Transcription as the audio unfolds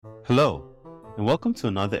Hello, and welcome to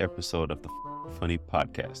another episode of the Funny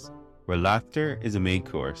Podcast, where laughter is a main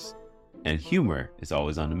course and humor is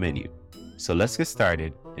always on the menu. So let's get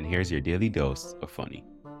started, and here's your daily dose of funny.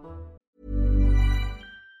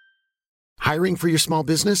 Hiring for your small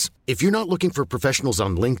business? If you're not looking for professionals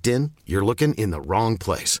on LinkedIn, you're looking in the wrong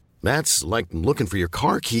place. That's like looking for your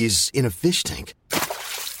car keys in a fish tank.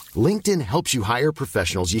 LinkedIn helps you hire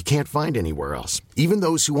professionals you can't find anywhere else, even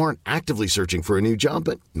those who aren't actively searching for a new job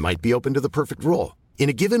but might be open to the perfect role. In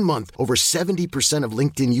a given month, over 70% of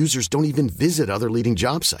LinkedIn users don't even visit other leading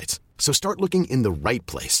job sites. So start looking in the right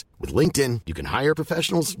place. With LinkedIn, you can hire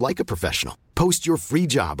professionals like a professional. Post your free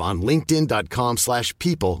job on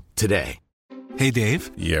linkedin.com/people today. Hey,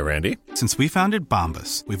 Dave. Yeah, Randy. Since we founded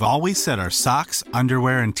Bombas, we've always said our socks,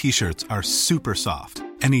 underwear, and T-shirts are super soft.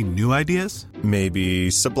 Any new ideas?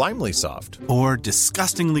 Maybe sublimely soft. Or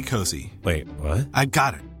disgustingly cozy. Wait, what? I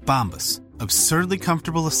got it. Bombas. Absurdly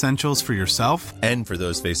comfortable essentials for yourself and for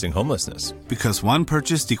those facing homelessness. Because one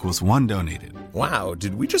purchased equals one donated. Wow,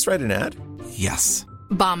 did we just write an ad? Yes.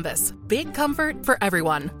 Bombas. Big comfort for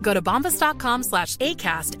everyone. Go to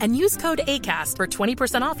bombas.com/ACAST and use code ACAST for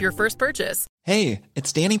 20% off your first purchase. Hey,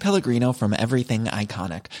 it's Danny Pellegrino from Everything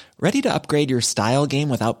Iconic. Ready to upgrade your style game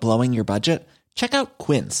without blowing your budget? Check out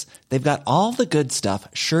Quince. They've got all the good stuff,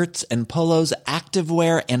 shirts and polos,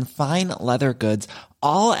 activewear, and fine leather goods,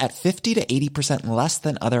 all at 50 to 80% less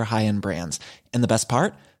than other high-end brands. And the best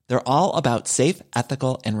part? They're all about safe,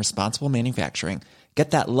 ethical, and responsible manufacturing.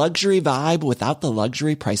 Get that luxury vibe without the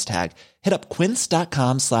luxury price tag. Hit up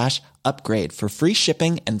quince.com/upgrade for free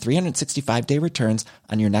shipping and 365-day returns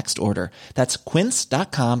on your next order. That's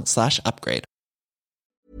quince.com/upgrade.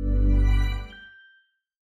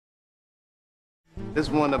 This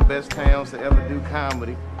is one of the best towns to ever do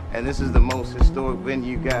comedy, and this is the most historic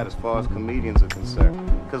venue you got as far as comedians are concerned,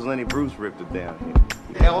 because Lenny Bruce ripped it down here.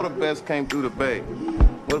 All the best came through the Bay.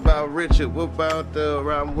 What about Richard? What about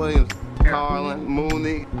Robin Williams, Carlin,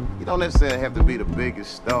 Mooney? You don't necessarily have to be the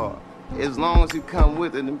biggest star. As long as you come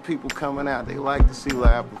with it and people coming out, they like to see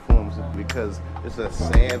live performances because it's a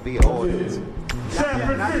savvy audience. San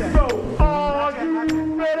Francisco, are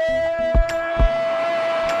you ready?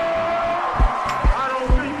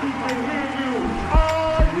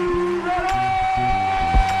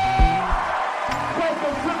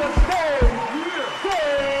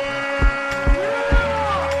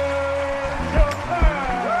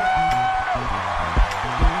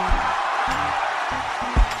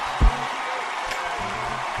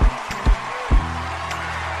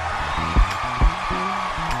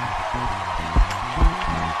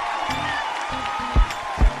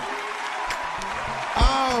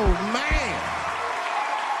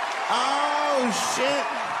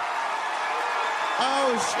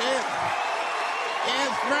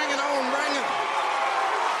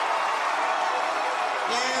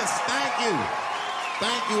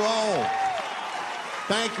 Thank you all.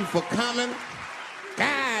 Thank you for coming.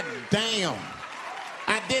 God damn.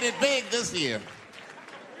 I did it big this year.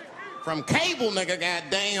 From cable, nigga,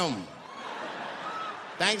 goddamn.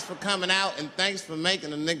 Thanks for coming out, and thanks for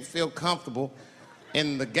making a nigga feel comfortable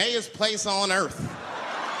in the gayest place on earth.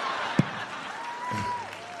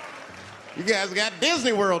 You guys got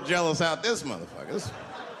Disney World jealous out this motherfucker.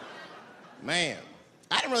 Man,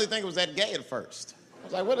 I didn't really think it was that gay at first. I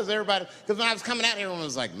was like, what is everybody... Because when I was coming out here, everyone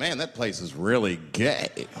was like, man, that place is really gay.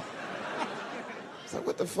 I was like,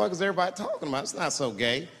 what the fuck is everybody talking about? It's not so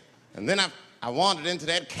gay. And then I wandered into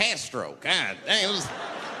that Castro. God dang, it was...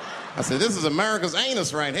 I said, this is America's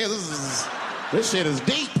anus right here. This shit is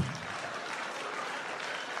deep.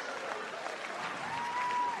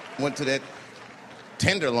 Went to that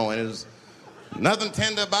Tenderloin. It was nothing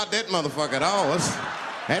tender about that motherfucker at all.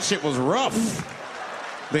 That shit was rough.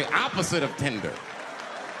 The opposite of tender.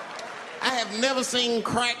 I have never seen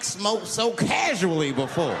crack smoked so casually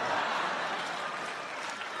before.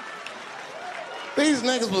 These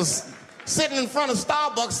niggas was sitting in front of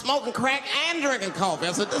Starbucks smoking crack and drinking coffee.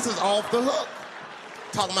 I said, this is off the hook.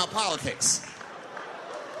 Talking about politics.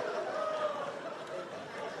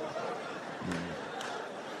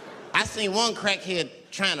 I seen one crackhead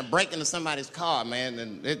trying to break into somebody's car, man,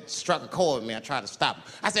 and it struck a chord with me. I tried to stop him.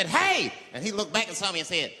 I said, hey! And he looked back and saw me and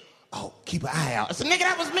said, oh, keep an eye out. I said, nigga,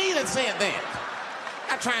 that was me that said that.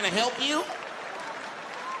 I'm not trying to help you.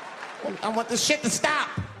 I want this shit to stop.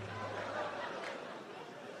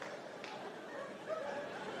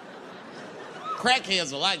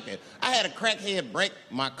 Crackheads are like that. I had a crackhead break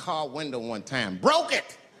my car window one time. Broke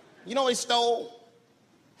it! You know what he stole?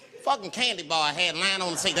 Fucking candy bar I had lying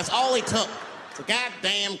on the seat. That's all he took. It's a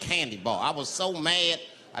goddamn candy bar. I was so mad.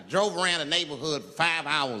 I drove around the neighborhood for 5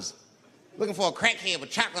 hours looking for a crackhead with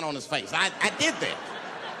chocolate on his face. I did that.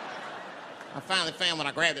 I finally found when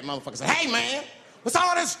I grabbed that motherfucker. I said, hey, man, what's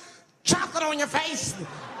all this chocolate on your face,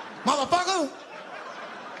 motherfucker?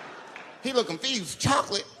 He looked confused.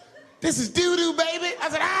 Chocolate? This is doo-doo, baby. I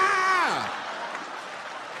said, ah!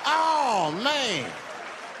 Oh, man.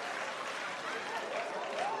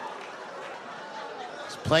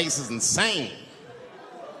 This place is insane.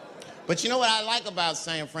 But you know what I like about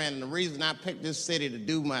San Fran, and the reason I picked this city to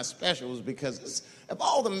do my special was because of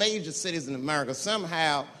all the major cities in America,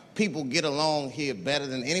 somehow people get along here better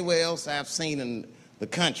than anywhere else I've seen in the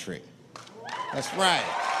country. That's right.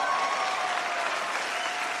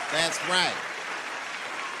 That's right.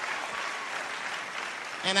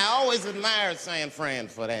 And I always admired San Fran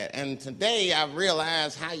for that. And today I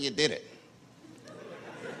realized how you did it.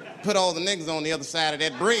 Put all the niggas on the other side of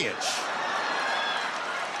that bridge.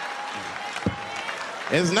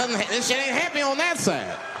 There's nothing, this shit ain't happy on that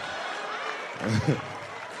side.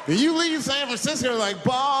 You leave San Francisco like,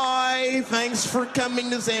 bye, thanks for coming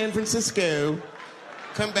to San Francisco.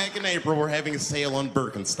 Come back in April, we're having a sale on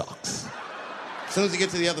Birkenstocks. As soon as you get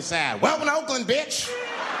to the other side, welcome to Oakland, bitch.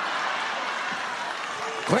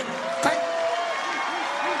 Click, click.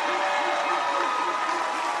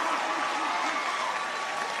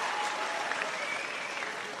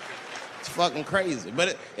 It's fucking crazy.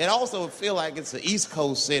 But it also feel like it's an East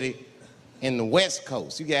Coast city in the West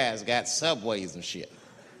Coast. You guys got subways and shit.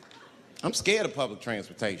 I'm scared of public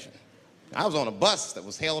transportation. I was on a bus that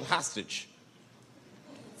was held hostage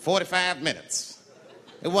 45 minutes.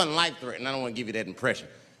 It wasn't life-threatening. I don't want to give you that impression.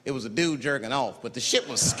 It was a dude jerking off, but the shit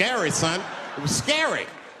was scary, son. It was scary. It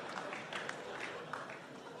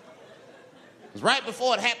was right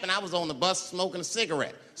before it happened, I was on the bus smoking a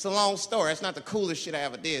cigarette. It's a long story. It's not the coolest shit I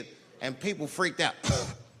ever did. And people freaked out.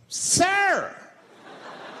 Sir!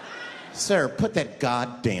 Sir, put that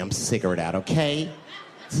goddamn cigarette out, okay?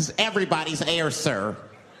 This is everybody's air, sir.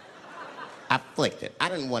 I flicked it. I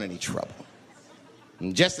didn't want any trouble.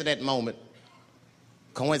 And just at that moment,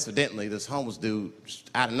 coincidentally, this homeless dude,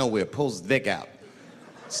 out of nowhere, pulls his dick out.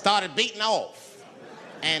 Started beating off.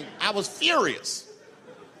 And I was furious.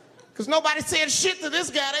 Because nobody said shit to this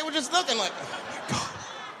guy. They were just looking like, oh my God.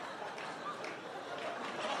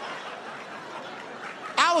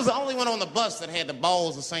 I was the only one on the bus that had the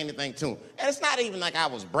balls to say anything to him. And it's not even like I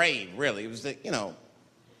was brave, really. It was that, you know,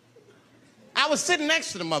 I was sitting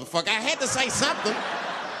next to the motherfucker. I had to say something.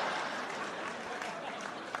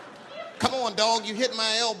 Come on, dog, you hit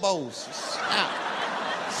my elbows. Stop.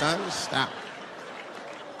 Son, stop.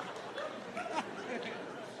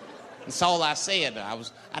 That's all I said. I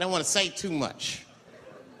didn't want to say too much.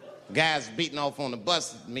 The guy's beating off on the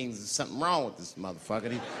bus. It means there's something wrong with this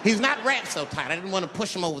motherfucker. He's not wrapped so tight. I didn't want to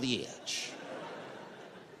push him over the edge.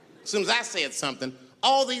 As soon as I said something,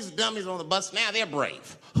 all these dummies on the bus, now they're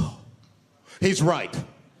brave. He's right.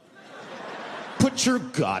 Put your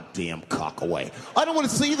goddamn cock away. I don't want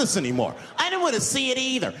to see this anymore. I don't want to see it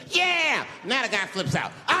either. Yeah! Now the guy flips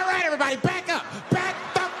out. All right, everybody, back up. Back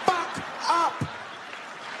the fuck up.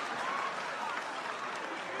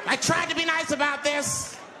 I tried to be nice about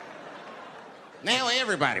this. Now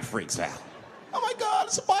everybody freaks out. Oh my God,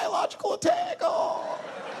 it's a biological attack. Oh.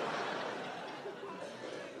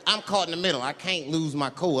 I'm caught in the middle. I can't lose my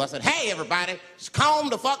cool. I said, hey, everybody, just calm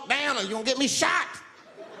the fuck down or you're gonna get me shot.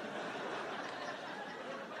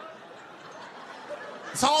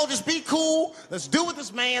 Let's all just be cool. Let's do what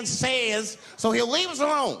this man says so he'll leave us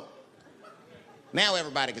alone. Now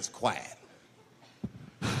everybody gets quiet.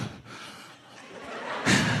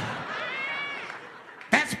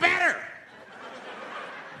 That's better.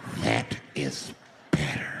 That is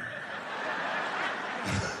better.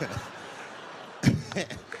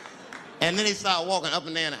 And then he started walking up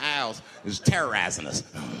and down the aisles. He was terrorizing us.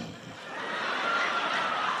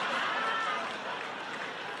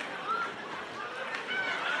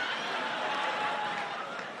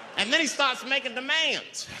 And then he starts making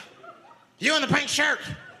demands. You in the pink shirt,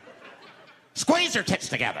 squeeze your tits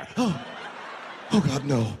together. Oh God,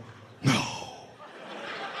 no, no.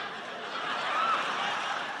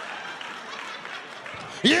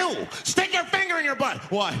 You, stick your finger in your butt.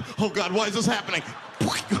 Why? Oh God, why is this happening?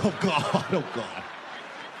 Oh God, oh God.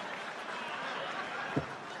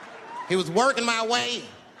 He was working my way.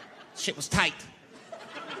 Shit was tight.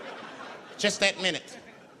 Just that minute.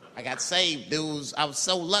 I got saved, dudes. I was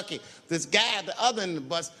so lucky. This guy at the other end of the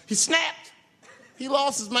bus, he snapped. He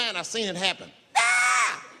lost his mind. I seen it happen.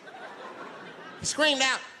 Ah! He screamed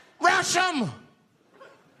out, rush him!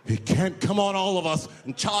 He can't come on all of us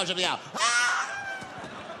and charge it out. Ah!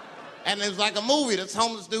 And it was like a movie. This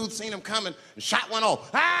homeless dude seen him coming and shot one off.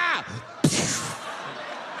 Ah!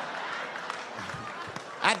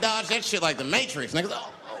 I dodged that shit like the Matrix, niggas. Oh.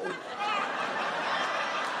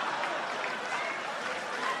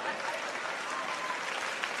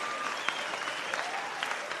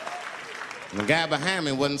 The guy behind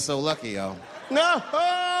me wasn't so lucky, y'all. No!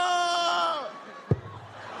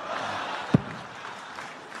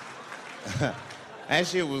 That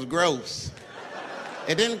shit was gross.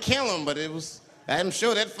 It didn't kill him, but I'm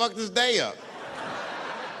sure that fucked his day up.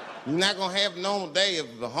 You're not gonna have a normal day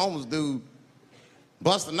if the homeless dude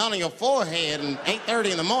busting on your forehead at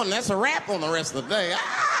 8:30 in the morning. That's a wrap on the rest of the day.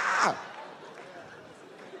 Ah!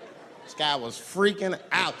 This guy was freaking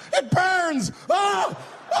out. It burns! Oh!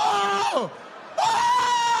 Oh!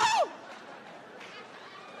 Oh!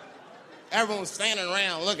 Everyone was standing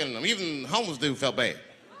around looking at him. Even the homeless dude felt bad.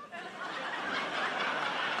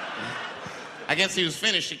 I guess he was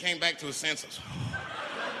finished. He came back to his senses.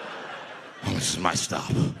 Oh, this is my stop.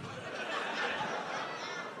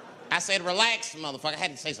 I said, relax, motherfucker. I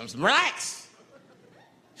had to say something. Relax.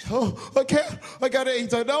 Oh, I can't. I got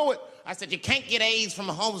AIDS. I know it. I said, you can't get AIDS from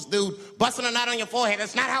a homeless dude busting a nut on your forehead.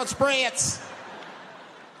 That's not how it spreads.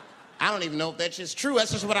 I don't even know if that's just true.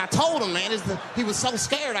 That's just what I told him, man. He was so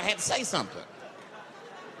scared I had to say something.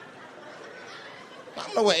 I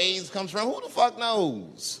don't know where AIDS comes from. Who the fuck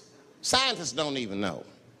knows? Scientists don't even know.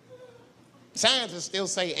 Scientists still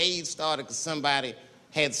say AIDS started because somebody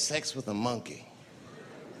had sex with a monkey.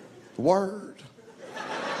 Word.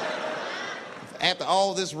 After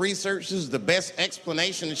all this research, this is the best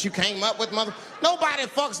explanation that you came up with, mother. Nobody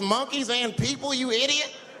fucks monkeys and people, you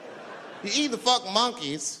idiot. You either fuck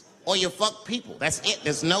monkeys or you fuck people. That's it.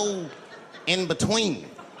 There's no in between.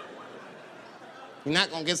 You're not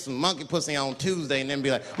gonna get some monkey pussy on Tuesday and then be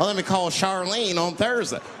like, oh, let me call Charlene on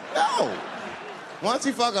Thursday. No. Once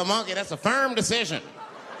you fuck a monkey, that's a firm decision.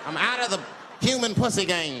 I'm out of the human pussy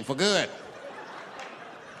game for good.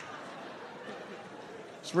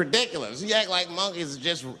 It's ridiculous. You act like monkeys are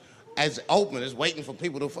just as open as waiting for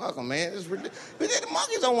people to fuck them, man. It's ridiculous. The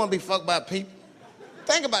monkeys don't want to be fucked by people.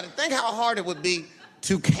 Think about it. Think how hard it would be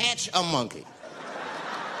to catch a monkey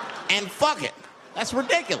and fuck it. That's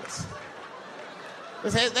ridiculous.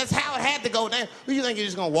 That's how it had to go down. Who you think you're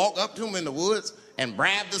just gonna walk up to him in the woods and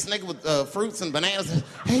brab this nigga with fruits and bananas?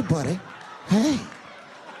 Hey, buddy. Hey.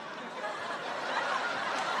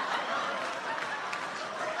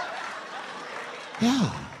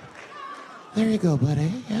 Yeah. There you go,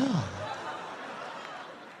 buddy. Yeah.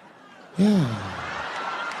 Yeah.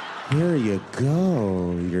 Here you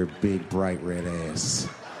go, your big, bright red ass.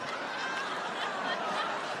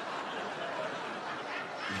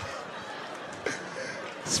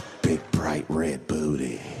 This big, bright red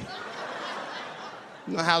booty.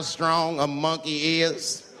 You know how strong a monkey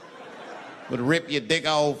is? Would rip your dick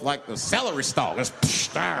off like the celery stalk. Just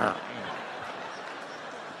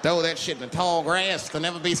throw that shit in the tall grass to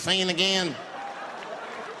never be seen again.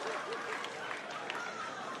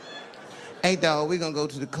 Hey, dog, we gonna go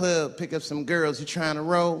to the club, pick up some girls. You trying to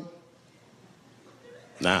roll?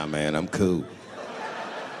 Nah, man, I'm cool.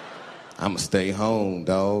 I'ma stay home,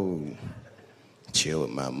 dog. Chill with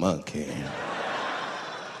my monkey.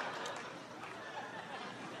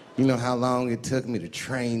 You know how long it took me to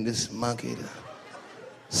train this monkey to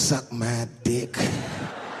suck my dick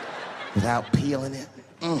without peeling it?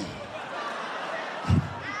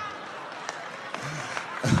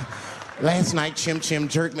 Last night, Chim Chim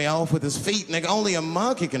jerked me off with his feet. Nigga, only a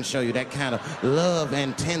monkey can show you that kind of love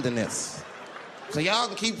and tenderness. So y'all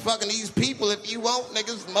can keep fucking these people if you want,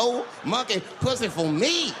 niggas. More monkey pussy for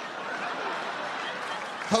me.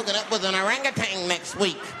 Hooking up with an orangutan next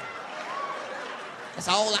week. That's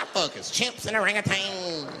all I fuck is chimps and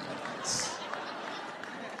orangutans.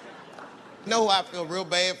 You know who I feel real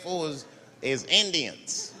bad for is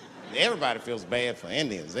Indians. Everybody feels bad for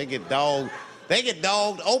Indians. They get dogged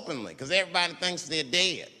openly because everybody thinks they're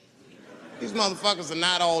dead. These motherfuckers are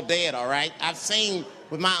not all dead, all right?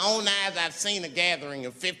 With my own eyes, I've seen a gathering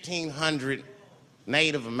of 1,500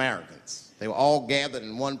 Native Americans. They were all gathered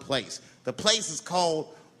in one place. The place is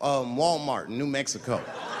called Walmart in New Mexico.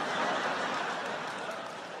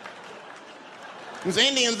 There's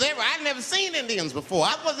Indians everywhere. I'd never seen Indians before.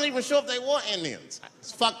 I wasn't even sure if they were Indians.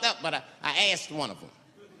 It's fucked up, but I asked one of them.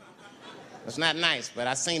 It's not nice, but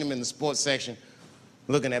I seen him in the sports section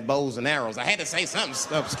looking at bows and arrows. I had to say something.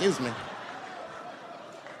 Excuse me.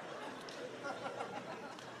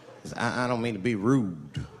 I don't mean to be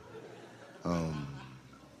rude.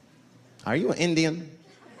 Are you an Indian?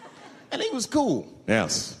 And he was cool.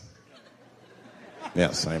 Yes.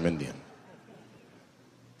 Yes, I'm Indian.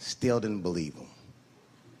 Still didn't believe him.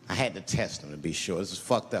 I had to test him to be sure. This is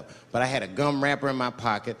fucked up. But I had a gum wrapper in my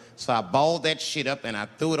pocket, so I balled that shit up and I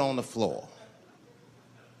threw it on the floor.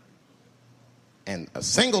 And a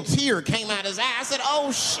single tear came out his eye. I said,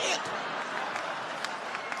 oh, shit.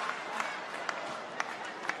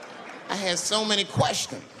 I had so many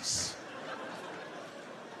questions.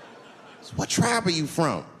 So what tribe are you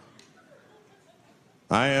from?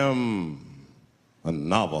 I am a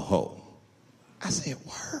Navajo. I said,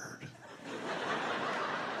 word.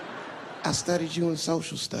 I studied you in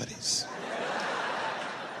social studies.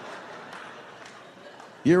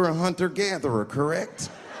 You're a hunter-gatherer, correct?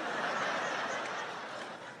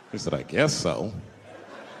 He said, I guess so.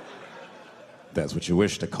 That's what you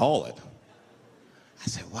wish to call it. I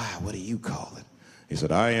said, why? What do you call it? He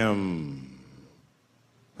said, I am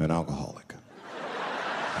an alcoholic.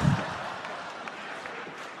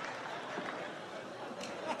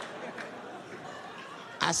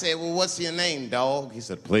 I said, well, what's your name, dog? He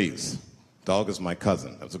said, please. Dog is my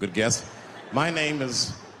cousin. That was a good guess. My name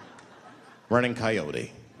is Running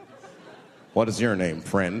Coyote. What is your name,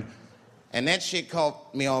 friend? And that shit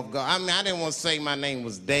caught me off guard. I mean, I didn't want to say my name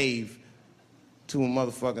was Dave to a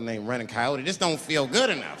motherfucker named Running Coyote. This don't feel good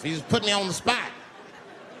enough. He just put me on the spot.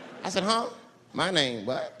 I said, huh? My name,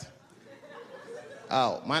 what?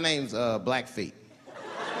 Oh, my name's Blackfeet.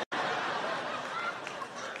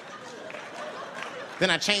 Then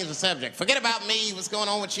I changed the subject. Forget about me. What's going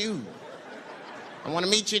on with you? I want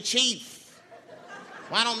to meet your chief.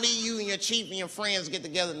 Why don't me, you, and your chief and your friends get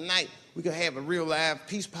together tonight? We could have a real live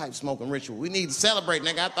peace pipe smoking ritual. We need to celebrate,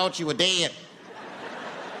 nigga. I thought you were dead.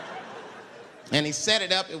 And he set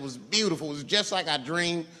it up. It was beautiful. It was just like I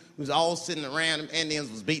dreamed. We was all sitting around. Them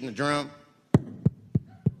Indians was beating the drum.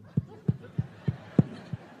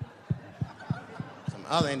 Some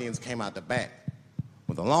other Indians came out the back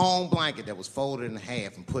with a long blanket that was folded in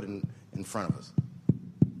half and put in front of us.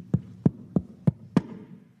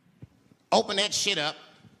 Opened that shit up,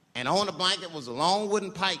 and on the blanket was a long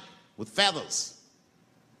wooden pipe with feathers.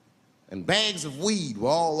 And bags of weed were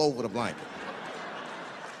all over the blanket.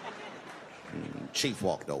 And Chief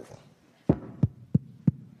walked over.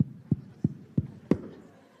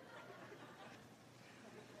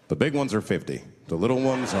 The big ones are 50. The little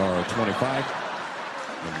ones are 25.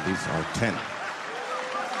 And these are 10.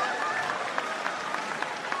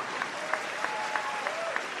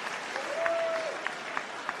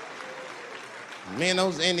 Me and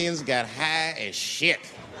those Indians got high as shit.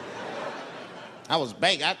 I was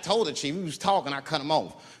baked. I told the chief, he was talking, I cut him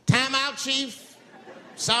off. Time out, chief.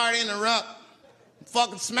 Sorry to interrupt. I'm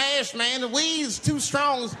fucking smashed, man. The weed's too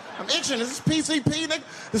strong. I'm itching. Is this PCP,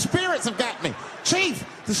 nigga? The spirits have got me. Chief,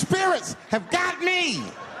 the spirits have got me.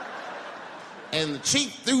 And the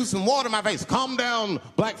chief threw some water in my face. Calm down,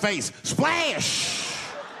 blackface. Splash!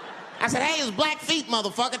 I said, hey, it's Blackfeet,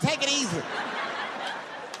 motherfucker. Take it easy.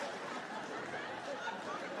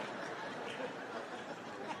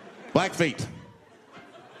 Blackfeet,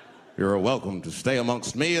 you're welcome to stay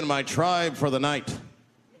amongst me and my tribe for the night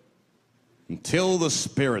until the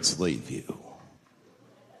spirits leave you.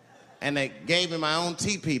 And they gave me my own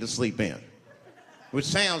teepee to sleep in, which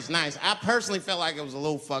sounds nice. I personally felt like it was a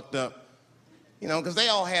little fucked up, you know, because they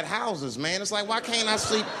all had houses, man. It's like, why can't I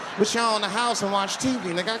sleep with y'all in the house and watch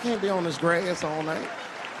TV? Nigga, I can't be on this grass all night.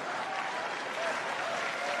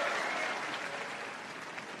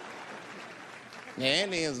 Yeah,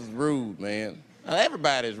 Indians is rude, man.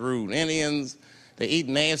 Everybody's rude. Indians, they eat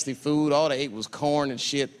nasty food. All they ate was corn and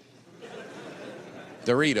shit.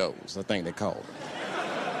 Doritos, I think they called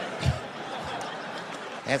them.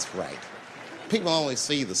 That's right. People only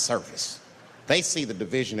see the surface. They see the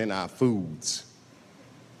division in our foods.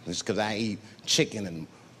 Just because I eat chicken and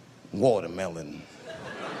watermelon.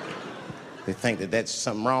 They think that that's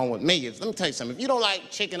something wrong with me. Let me tell you something. If you don't like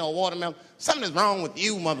chicken or watermelon, something is wrong with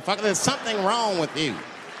you, motherfucker. There's something wrong with you.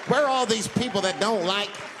 Where are all these people that don't like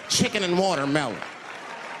chicken and watermelon?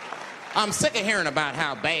 I'm sick of hearing about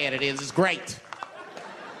how bad it is. It's great.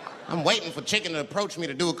 I'm waiting for chicken to approach me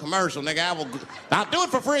to do a commercial, nigga. I'll do it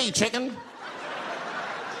for free, chicken.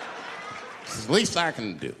 It's the least I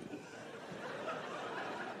can do.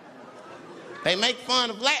 They make fun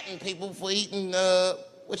of Latin people for eating,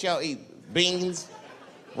 what y'all eat? Beans,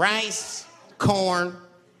 rice, corn.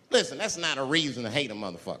 Listen, that's not a reason to hate a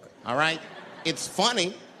motherfucker, all right? It's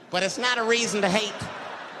funny, but it's not a reason to hate.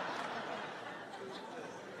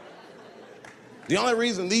 The only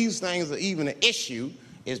reason these things are even an issue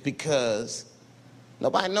is because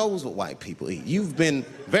nobody knows what white people eat. You've been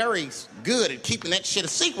very good at keeping that shit a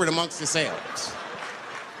secret amongst yourselves.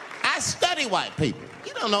 I study white people.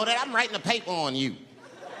 You don't know that. I'm writing a paper on you.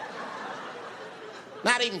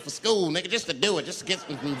 Not even for school, nigga, just to do it, just to get,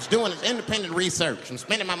 I'm just doing this independent research. I'm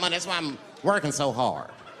spending my money, that's why I'm working so hard.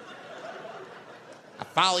 I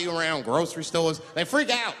follow you around grocery stores. They freak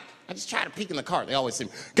out. I just try to peek in the cart. They always say,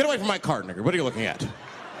 get away from my cart, nigga. What are you looking at?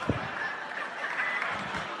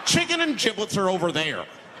 Chicken and giblets are over there.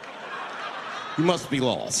 You must be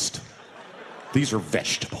lost. These are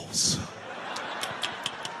vegetables.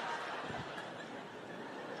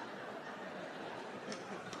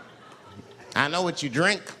 I know what you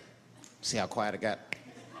drink. See how quiet it got?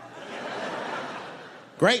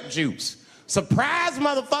 Grape juice. Surprise,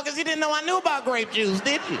 motherfuckers, you didn't know I knew about grape juice,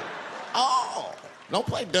 did you? Oh, don't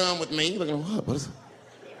play dumb with me. Look at what is it?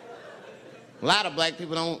 A lot of black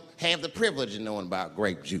people don't have the privilege of knowing about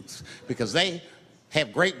grape juice because they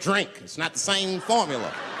have grape drink. It's not the same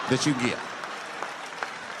formula that you get.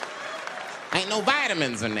 Ain't no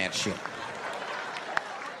vitamins in that shit.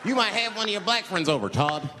 You might have one of your black friends over.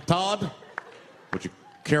 Todd, would you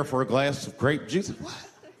care for a glass of grape juice? What?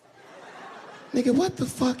 Nigga, what the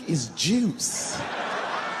fuck is juice?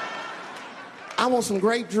 I want some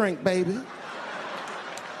grape drink, baby.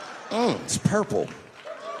 It's purple.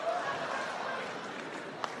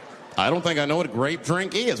 I don't think I know what a grape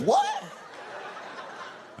drink is. What?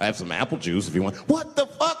 I have some apple juice if you want. What the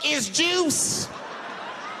fuck is juice?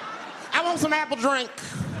 I want some apple drink.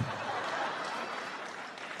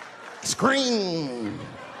 Scream.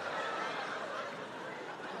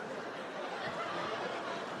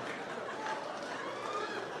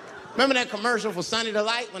 Remember that commercial for Sunny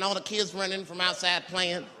Delight when all the kids run in from outside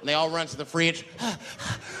playing? And they all run to the fridge.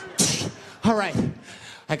 All right,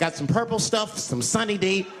 I got some purple stuff, some Sunny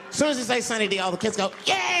D. As soon as you say Sunny D, all the kids go,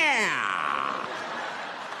 yeah!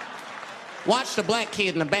 Watch the black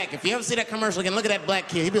kid in the back. If you ever see that commercial again, look at that black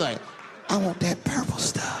kid. He'd be like, I want that purple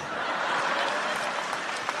stuff.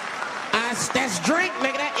 That's drink,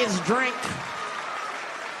 nigga. That is drink.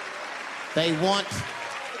 They want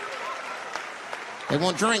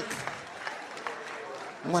drink.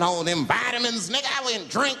 I want all them vitamins, nigga. I want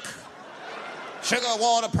drink. Sugar,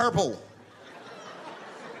 water, purple.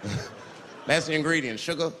 That's the ingredient.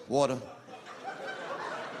 Sugar, water,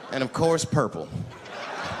 and of course, purple.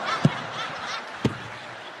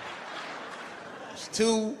 It's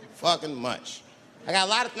too fucking much. I got a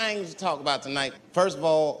lot of things to talk about tonight. First of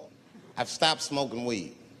all, I've stopped smoking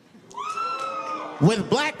weed. With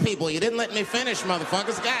black people, you didn't let me finish,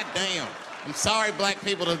 motherfuckers. God damn. I'm sorry, black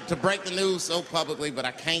people, to break the news so publicly, but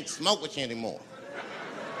I can't smoke with you anymore.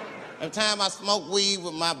 Every time I smoke weed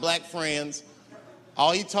with my black friends,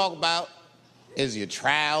 all you talk about is your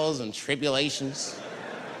trials and tribulations.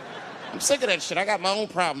 I'm sick of that shit. I got my own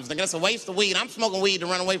problems. Nigga, that's a waste of weed. I'm smoking weed to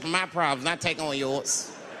run away from my problems, not take on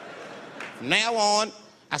yours. From now on,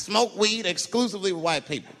 I smoke weed exclusively with white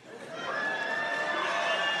people.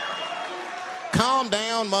 Calm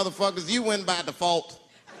down, motherfuckers. You win by default.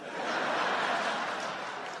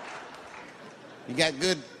 You got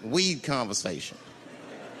good weed conversation.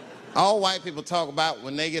 All white people talk about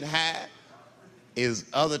when they get high is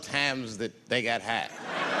other times that they got high.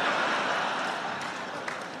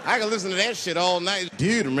 I can listen to that shit all night.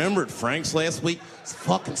 Dude, remember at Frank's last week? It's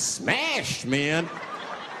fucking smashed, man.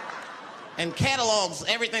 And catalogs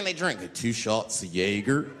everything they drink. 2 shots of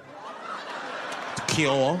Jaeger,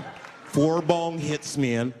 tequila, 4 bong hits,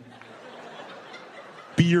 man,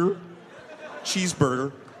 beer,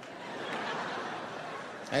 cheeseburger.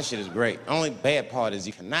 That shit is great. Only bad part is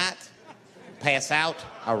you cannot pass out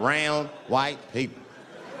around white people.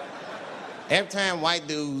 Every time white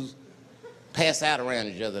dudes pass out around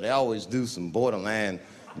each other, they always do some borderline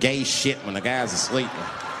gay shit when the guy's asleep.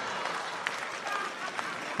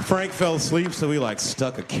 Frank fell asleep, so he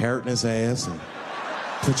stuck a carrot in his ass and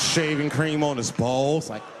put shaving cream on his balls.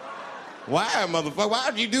 Why, motherfucker? Why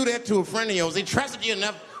would you do that to a friend of yours? He trusted you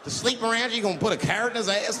enough to sleep around you. You gonna put a carrot in his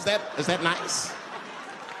ass? Is that nice?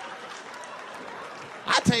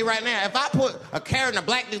 I tell you right now, if I put a carrot in a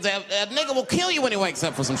black dude's ass, a nigga will kill you when he wakes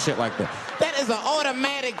up for some shit like that. That is an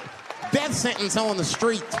automatic death sentence on the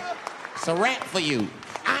street. It's a rap for you.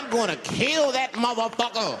 I'm gonna kill that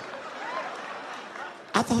motherfucker.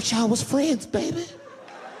 I thought y'all was friends, baby.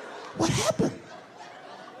 What happened?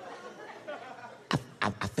 I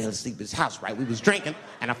fell asleep at his house, right? We was drinking,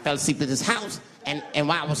 and I fell asleep at his house, and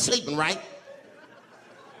while I was sleeping, right?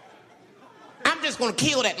 I'm just gonna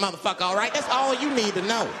kill that motherfucker, all right? That's all you need to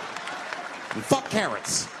know. And fuck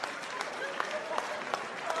carrots.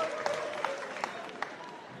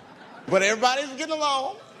 But everybody's getting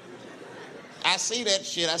along. I see that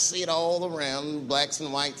shit. I see it all around. Blacks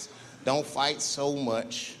and whites don't fight so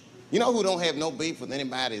much. You know who don't have no beef with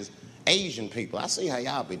anybody is Asian people. I see how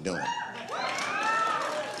y'all be doing.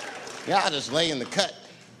 Y'all just lay in the cut.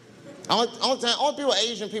 Only people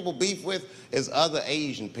Asian people beef with is other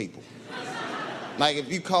Asian people. Like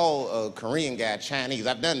if you call a Korean guy Chinese,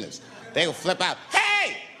 I've done this. They will flip out,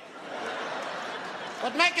 hey!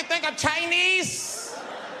 What make you think I'm Chinese?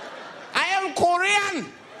 I am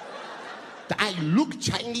Korean. I look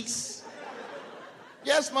Chinese.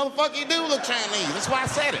 Yes, motherfucker, you do look Chinese. That's why I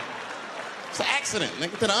said it. It's an accident.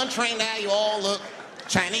 Nigga, to the untrained eye, you all look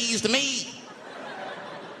Chinese to me.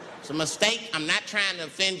 It's a mistake. I'm not trying to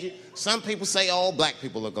offend you. Some people say all black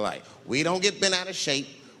people look alike. We don't get bent out of shape.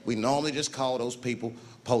 We normally just call those people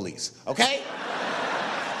police, okay?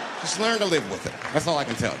 Just learn to live with it. That's all I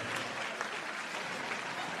can tell you.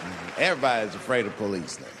 Everybody's afraid of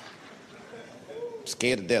police now. I'm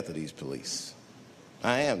scared to death of these police.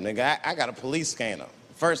 I am, nigga. I got a police scanner.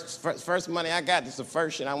 First money I got, this is the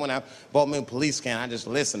first shit I went out, bought me a police scanner. I just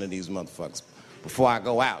listen to these motherfuckers before I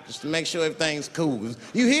go out, just to make sure everything's cool.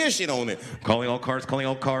 You hear shit on it. Calling all cars.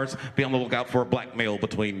 Be on the lookout for a black male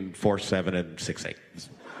between 4'7" and 6'8".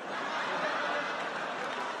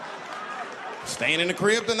 Staying in the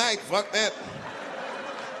crib tonight, fuck that.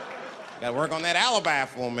 Gotta work on that alibi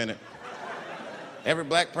for a minute. Every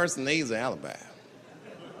black person needs an alibi.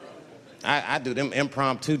 I do them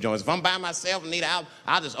impromptu joints. If I'm by myself and need out,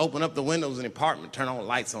 I'll just open up the windows in the apartment, turn all the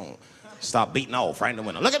lights on, start beating off right in the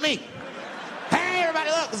window. Look at me. Hey,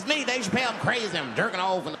 everybody, look, it's me, Dave Chappelle. I'm crazy. I'm jerking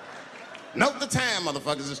off. Note the time,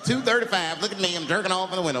 motherfuckers. It's 2:35. Look at me. I'm jerking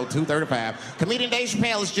off in the window, 2:35. Comedian Dave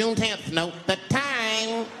Chappelle, it's June 10th. Note the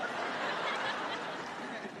time.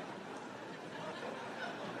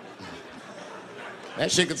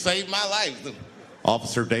 That shit could save my life.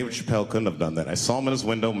 Officer David Chappelle couldn't have done that. I saw him in his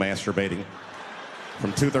window masturbating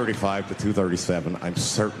from 2:35 to 2:37. I'm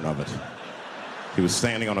certain of it. He was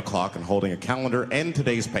standing on a clock and holding a calendar and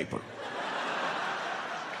today's paper.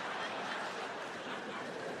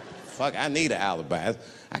 Fuck, I need an alibi.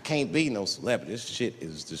 I can't be no celebrity. This shit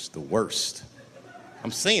is just the worst.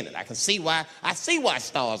 I'm seeing it. I see why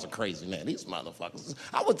stars are crazy, man. These motherfuckers.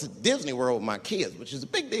 I went to Disney World with my kids, which is a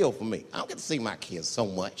big deal for me. I don't get to see my kids so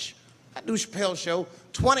much. I do Chappelle show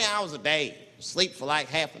 20 hours a day, sleep for like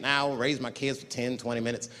half an hour, raise my kids for 10, 20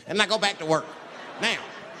 minutes, and then I go back to work. Now,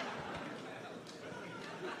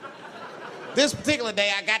 this particular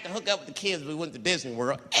day, I got to hook up with the kids. We went to Disney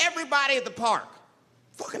World. Everybody at the park,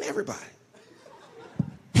 fucking everybody.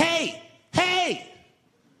 Hey,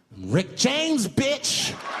 I'm Rick James,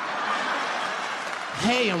 bitch.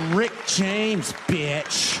 Hey, I'm Rick James,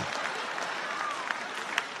 bitch.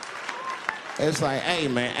 It's like, hey,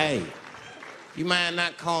 man, hey. You mind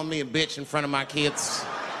not calling me a bitch in front of my kids?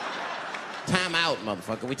 Time out,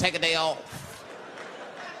 motherfucker. We take a day off.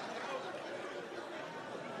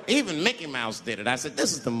 Even Mickey Mouse did it. I said,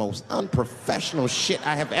 this is the most unprofessional shit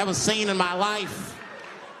I have ever seen in my life.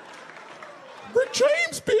 Rick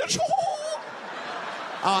James, bitch.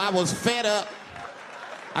 Oh, I was fed up.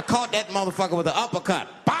 I caught that motherfucker with an uppercut.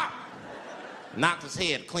 Bop! Knocked his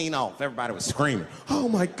head clean off. Everybody was screaming. Oh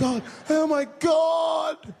my God, oh my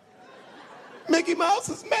God. Mickey Mouse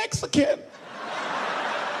is Mexican.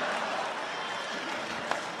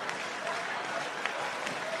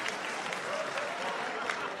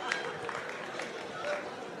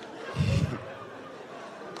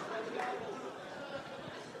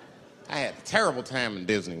 I had a terrible time in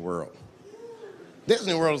Disney World.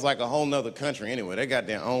 Disney World is like a whole nother country anyway. They got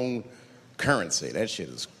their own currency. That shit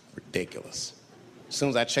is ridiculous. As soon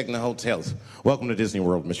as I check in the hotels, welcome to Disney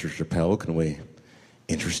World, Mr. Chappelle. Can we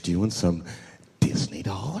interest you in some Disney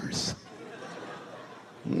dollars?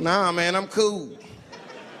 Nah, man, I'm cool.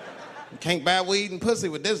 You can't buy weed and pussy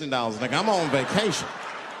with Disney dollars, nigga. I'm on vacation.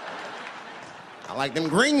 I like them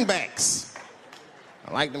greenbacks.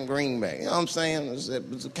 You know what I'm saying? It's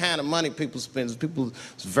the kind of money people spend. People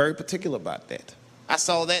is very particular about that. I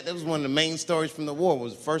saw that. That was one of the main stories from the war. It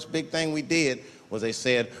was the first big thing we did was they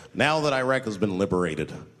said, now that Iraq has been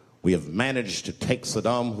liberated, we have managed to take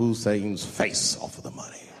Saddam Hussein's face off of the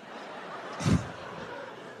money.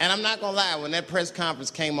 And I'm not gonna lie, when that press conference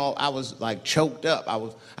came off, I was like choked up. I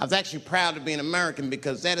was actually proud to be an American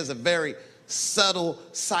because that is a very subtle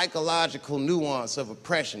psychological nuance of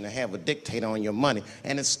oppression to have a dictator on your money.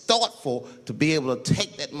 And it's thoughtful to be able to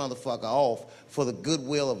take that motherfucker off for the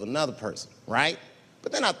goodwill of another person, right?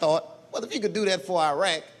 But then I thought, well, if you could do that for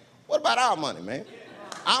Iraq, what about our money, man?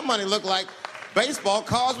 Our money looked like baseball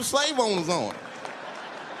cards with slave owners on it.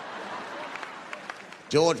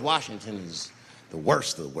 George Washington is the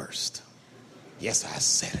worst of the worst. Yes, I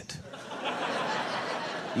said it.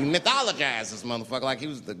 You mythologize this motherfucker like he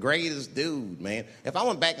was the greatest dude, man. If I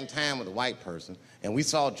went back in time with a white person and we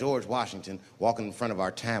saw George Washington walking in front of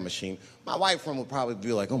our time machine, my white friend would probably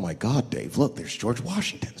be like, oh my God, Dave, look, there's George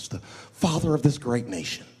Washington. It's the father of this great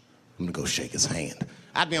nation. I'm gonna go shake his hand.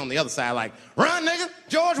 I'd be on the other side like, run, nigga,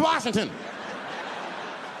 George Washington.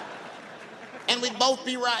 And we'd both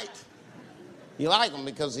be right. You like him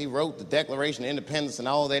because he wrote the Declaration of Independence and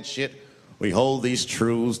all that shit. We hold these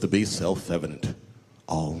truths to be self-evident.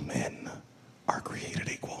 All men are created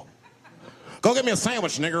equal. Go get me a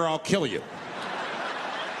sandwich, nigger, or I'll kill you.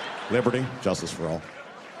 Liberty, justice for all.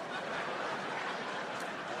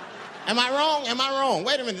 Am I wrong? Am I wrong?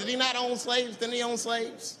 Wait a minute, did he not own slaves? Didn't he own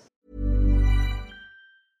slaves?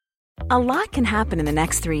 A lot can happen in the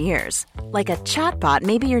next 3 years. Like a chatbot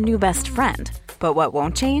may be your new best friend. But what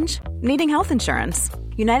won't change? Needing health insurance.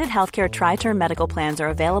 United Healthcare Tri-Term Medical Plans are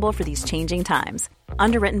available for these changing times.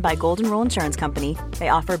 Underwritten by Golden Rule Insurance Company, they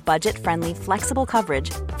offer budget-friendly, flexible coverage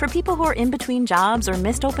for people who are in between jobs or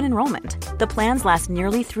missed open enrollment. The plans last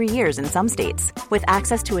nearly 3 years in some states, with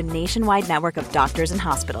access to a nationwide network of doctors and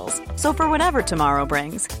hospitals. So for whatever tomorrow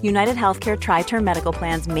brings, United Healthcare Tri-Term Medical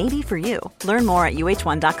Plans may be for you. Learn more at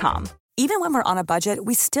uh1.com. Even when we're on a budget,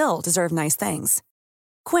 we still deserve nice things.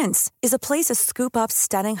 Quince is a place to scoop up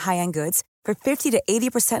stunning high-end goods for 50 to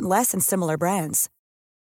 80% less than similar brands.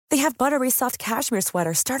 They have buttery soft cashmere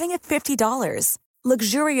sweaters starting at $50,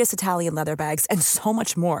 luxurious Italian leather bags, and so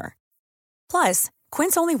much more. Plus,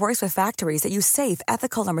 Quince only works with factories that use safe,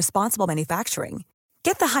 ethical, and responsible manufacturing.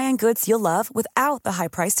 Get the high-end goods you'll love without the high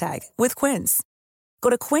price tag with Quince.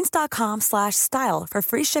 Go to quince.com/style for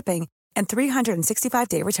free shipping and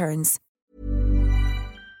 365-day returns.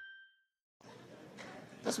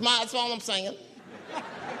 That's all I'm saying.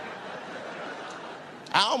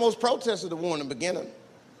 I almost protested the war in the beginning.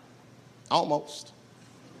 Almost.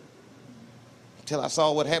 Until I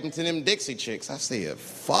saw what happened to them Dixie chicks. I said,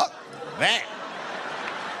 fuck that.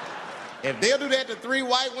 If they'll do that to 3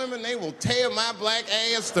 white women, they will tear my black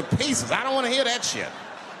ass to pieces. I don't want to hear that shit.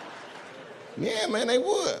 Yeah, man, they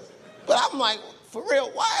would. But I'm like, for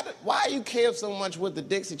real, why you care so much what the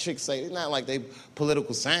Dixie chicks say? It's not like they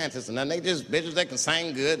political scientists or nothing. They just bitches that can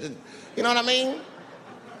sing good. You know what I mean?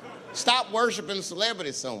 Stop worshiping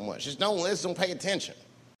celebrities so much. Just don't listen, don't pay attention.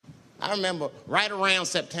 I remember right around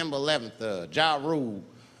September 11th, Ja Rule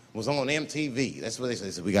was on MTV. That's what they said.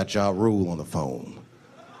 They said, we got Ja Rule on the phone.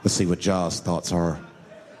 Let's see what Ja's thoughts are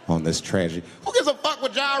on this tragedy. Who gives a fuck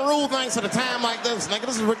what Ja Rule thinks at a time like this, nigga?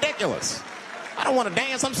 This is ridiculous. I don't want to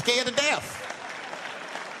dance. I'm scared to death.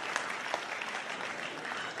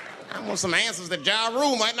 I want some answers that Ja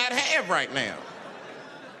Rule might not have right now.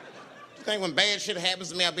 You think when bad shit happens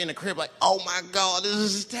to me, I'll be in the crib like, oh my God, this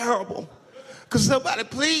is terrible. Could somebody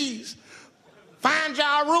please find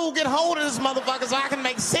Ja Rule, get hold of this motherfucker so I can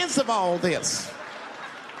make sense of all this.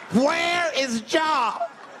 Where is Ja?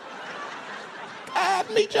 Guide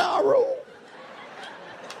me, Ja Rule.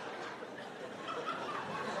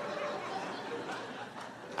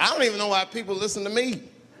 I don't even know why people listen to me.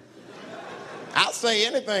 I'll say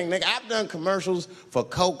anything, nigga. I've done commercials for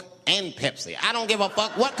Coke and Pepsi. I don't give a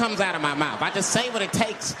fuck what comes out of my mouth. I just say what it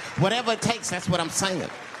takes. Whatever it takes, that's what I'm saying.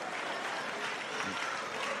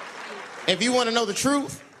 If you want to know the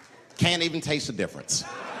truth, can't even taste the difference.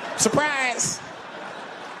 Surprise!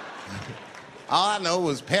 All I know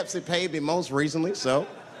was Pepsi paid me most recently, so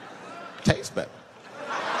tastes better.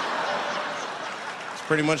 It's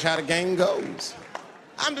pretty much how the game goes.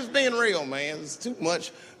 I'm just being real, man. There's too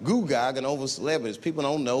much goo-gagging over celebrities. People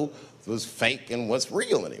don't know what's fake and what's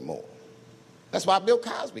real anymore. That's why Bill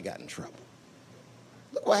Cosby got in trouble.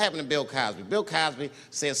 Look what happened to Bill Cosby. Bill Cosby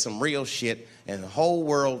said some real shit, and the whole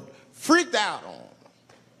world freaked out on him.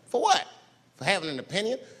 For what? For having an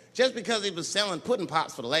opinion? Just because he was selling pudding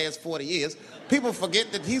pops for the last 40 years, people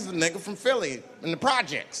forget that he's a nigga from Philly in the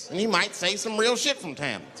projects, and he might say some real shit from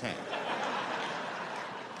time to time.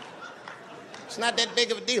 It's not that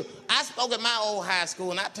big of a deal. I spoke at my old high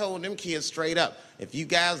school, and I told them kids straight up, if you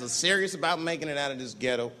guys are serious about making it out of this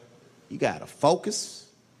ghetto, you gotta focus,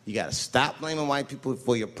 you gotta stop blaming white people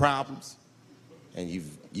for your problems, and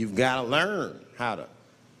you've gotta learn how to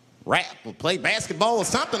rap or play basketball or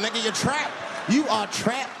something, nigga. You're trapped. You are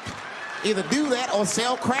trapped. Either do that or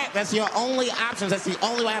sell crack. That's your only options. That's the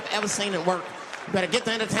only way I've ever seen it work. You better get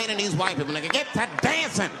to entertaining these white people, nigga. Get to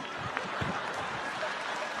dancing.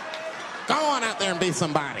 Go on out there and be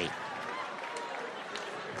somebody.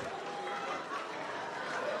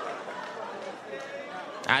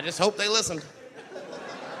 I just hope they listened.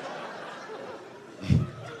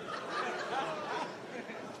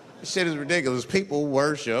 This shit is ridiculous. People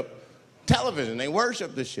worship television. They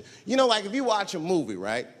worship this shit. You know, like if you watch a movie,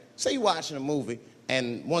 right? Say you're watching a movie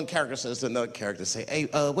and one character says to another character, say, hey,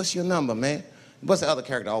 what's your number, man? What's the other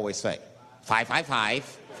character always say? 555,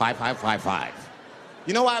 5555.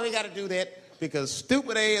 You know why we got to do that? Because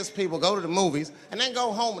stupid ass people go to the movies and then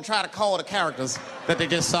go home and try to call the characters that they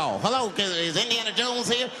just saw. Hello, is Indiana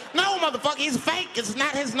Jones here? No, motherfucker, he's fake. It's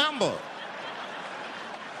not his number.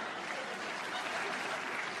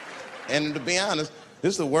 And to be honest,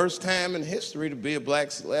 this is the worst time in history to be a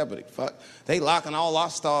black celebrity. Fuck, they locking all our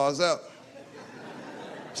stars up.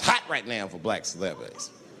 It's hot right now for black celebrities.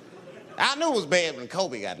 I knew it was bad when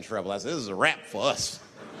Kobe got in trouble. I said, this is a wrap for us.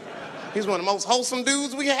 He's one of the most wholesome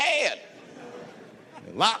dudes we had.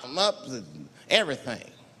 They lock him up, everything.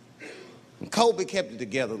 And Kobe kept it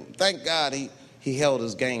together. Thank God he held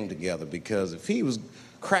his game together, because if he was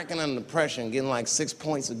cracking under pressure and getting like 6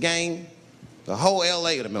 points a game, the whole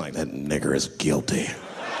LA would have been like, that nigger is guilty.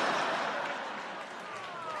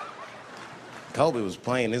 Kobe was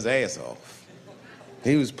playing his ass off.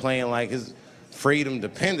 He was playing like his freedom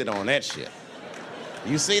depended on that shit.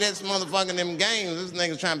 You see this motherfucker in them games, this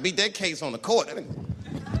nigga's trying to beat that case on the court. That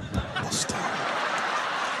nigga, stop.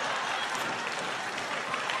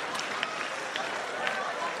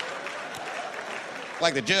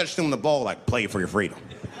 Like the judge threw him the ball, like, play for your freedom.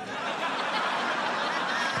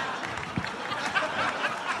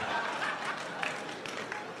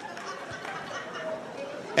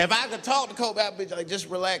 If I could talk to Kobe, I'd be like, just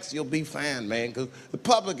relax, you'll be fine, man. Because the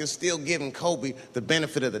public is still giving Kobe the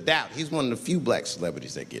benefit of the doubt. He's one of the few black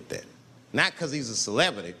celebrities that get that. Not because he's a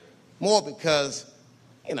celebrity, more because,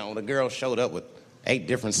 you know, the girl showed up with 8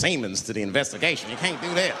 different semens to the investigation. You can't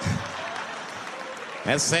do that.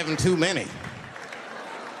 That's 7 too many.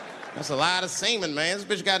 That's a lot of semen, man. This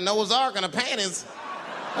bitch got Noah's Ark in her panties.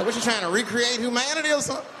 Like, what, she trying to recreate humanity or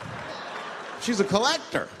something? She's a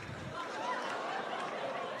collector.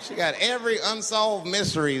 She got every unsolved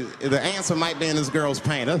mystery. The answer might be in this girl's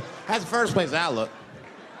paint. That's the first place I look.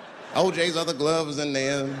 OJ's other glove is in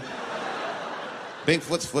there.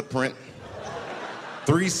 Bigfoot's footprint.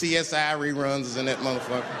 3 CSI reruns is in that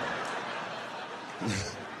motherfucker.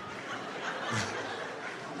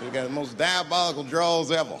 We got the most diabolical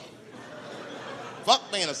draws ever.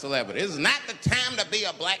 Fuck being a celebrity. This is not the time to be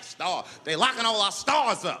a black star. They locking all our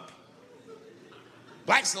stars up.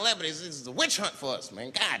 Black celebrities, this is a witch hunt for us,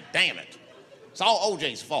 man. God damn it. It's all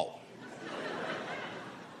OJ's fault.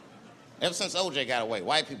 Ever since OJ got away,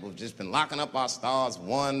 white people have just been locking up our stars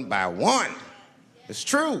one by one. It's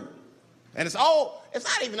true. And it's not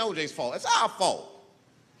even OJ's fault. It's our fault.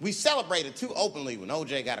 We celebrated too openly when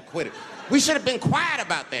OJ got acquitted. We should have been quiet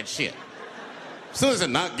about that shit. As soon as they're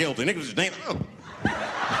not guilty, niggas just damn.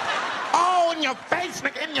 Oh, in your face,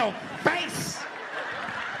 nigga, in your face.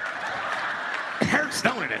 It hurts,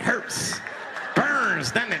 don't it? It hurts.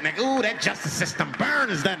 Burns, doesn't it, nigga? Ooh, that justice system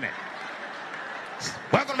burns, doesn't it?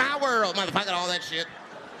 Welcome to my world, motherfucker, all that shit.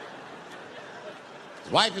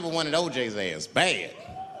 White people wanted OJ's ass bad.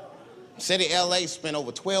 City of LA spent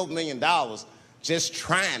over $12 million just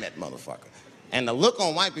trying that motherfucker. And the look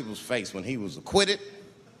on white people's face when he was acquitted,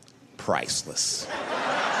 priceless.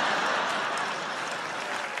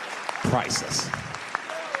 Priceless.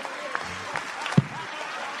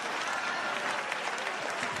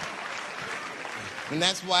 And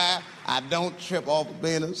that's why I don't trip off of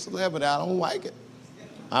being a celebrity. I don't like it.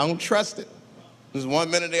 I don't trust it. There's 1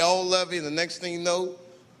 minute they all love you, and the next thing you know,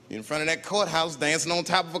 you're in front of that courthouse dancing on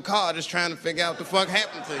top of a car just trying to figure out what the fuck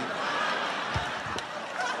happened to you.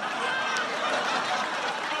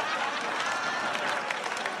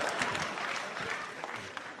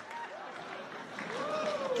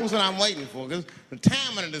 That's what I'm waiting for, because the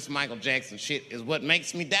timing of this Michael Jackson shit is what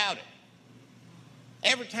makes me doubt it.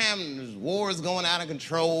 Every time there's wars going out of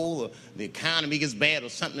control, or the economy gets bad, or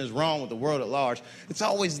something is wrong with the world at large, it's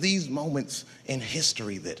always these moments in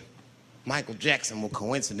history that Michael Jackson will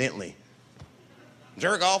coincidentally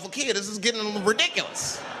jerk off a kid. This is getting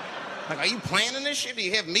ridiculous. Like, are you planning this shit? Do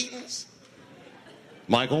you have meetings?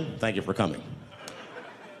 Michael, thank you for coming.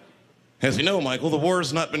 As you know, Michael, the war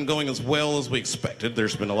has not been going as well as we expected.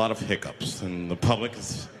 There's been a lot of hiccups, and the public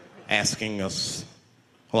is asking us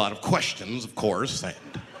a lot of questions, of course. And,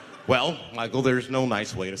 well, Michael, there's no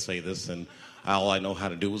nice way to say this, and all I know how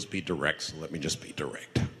to do is be direct, so let me just be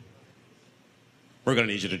direct. We're going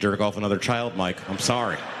to need you to jerk off another child, Mike. I'm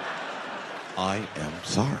sorry. I am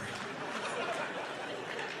sorry.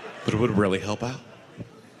 But it would really help out.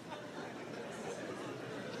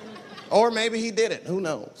 Or maybe he did it. Who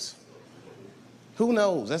knows? Who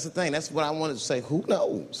knows? That's the thing. That's what I wanted to say. Who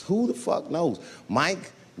knows? Who the fuck knows?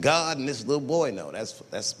 Mike, God, and this little boy know.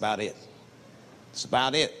 That's about it. That's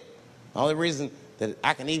about it. The only reason that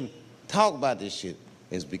I can even talk about this shit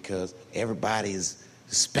is because everybody is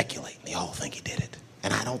speculating. They all think he did it.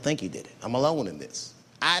 And I don't think he did it. I'm alone in this.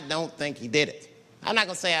 I don't think he did it. I'm not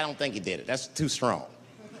going to say I don't think he did it. That's too strong.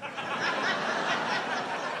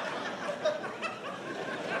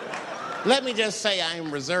 Let me just say I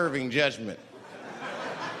am reserving judgment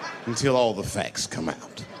until all the facts come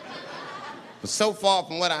out. But so far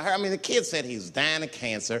from what I heard, I mean, the kid said he was dying of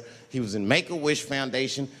cancer. He was in Make-A-Wish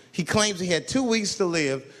Foundation. He claims he had 2 weeks to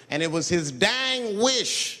live, and it was his dying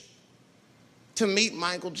wish to meet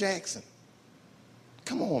Michael Jackson.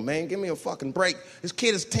 Come on, man, give me a fucking break. This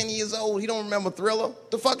kid is 10 years old. He don't remember Thriller.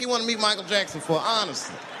 The fuck you want to meet Michael Jackson for,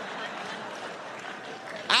 honestly?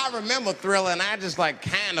 I remember Thriller, and I just, like,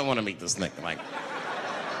 kind of want to meet this nigga. Like,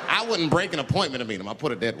 I wouldn't break an appointment to meet him. I'll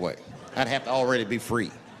put it that way. I'd have to already be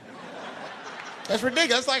free. That's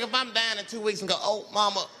ridiculous. It's like if I'm dying in 2 weeks and go, oh,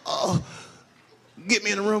 mama, get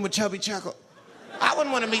me in a room with Chubby Chuckle. I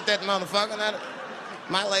wouldn't want to meet that motherfucker.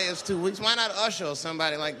 My last 2 weeks. Why not Usher or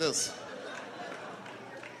somebody like this?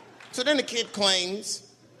 So then the kid claims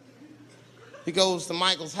he goes to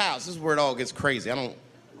Michael's house. This is where it all gets crazy.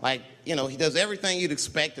 He does everything you'd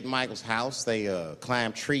expect at Michael's house. They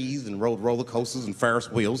climbed trees and rode roller coasters and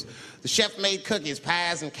Ferris wheels. The chef made cookies,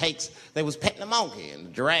 pies, and cakes. They was petting the monkey and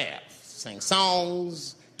the giraffe, sang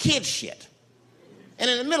songs, kid shit. And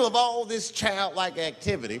in the middle of all this childlike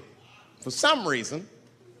activity, for some reason,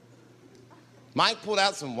 Mike pulled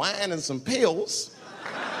out some wine and some pills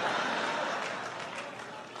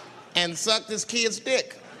and sucked his kid's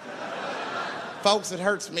dick. Folks, it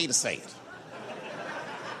hurts me to say it.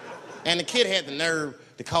 And the kid had the nerve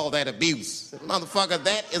to call that abuse. Motherfucker,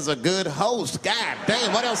 that is a good host. God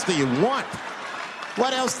damn, what else do you want?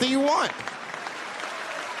 What else do you want?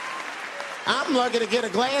 I'm lucky to get a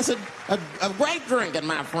glass of grape drink at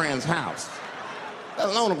my friend's house. Let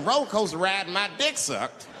alone a roller coaster ride and my dick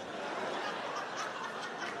sucked.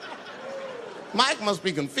 Mike must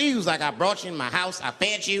be confused, like I brought you in my house, I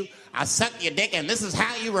fed you, I sucked your dick, and this is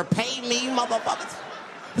how you repay me, motherfuckers?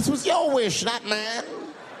 This was your wish, not mine.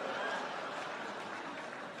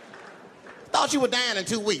 Thought you were dying in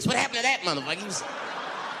 2 weeks. What happened to that motherfucker?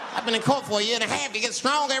 I've been in court for a year and a half. You get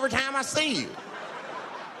stronger every time I see you.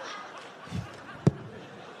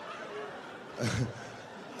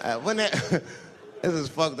 This is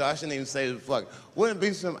fucked up. I shouldn't even say this fuck. Wouldn't it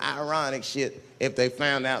be some ironic shit if they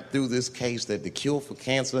found out through this case that the cure for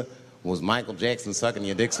cancer was Michael Jackson sucking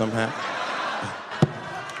your dick somehow?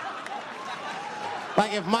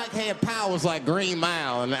 Like if Mike had powers like Green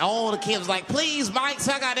Mile and all the kids like, please, Mike,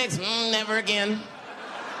 suck our dicks. Never again.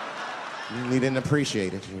 He didn't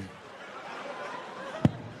appreciate it.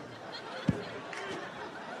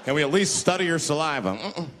 Can we at least study your saliva?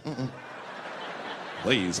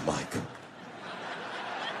 Please, Mike.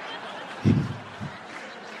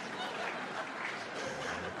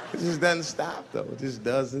 It just doesn't stop, though. It just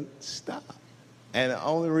doesn't stop. And the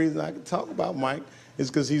only reason I can talk about Mike is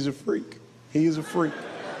because he's a freak. He is a freak.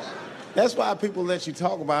 That's why people let you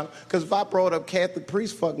talk about him. Because if I brought up Catholic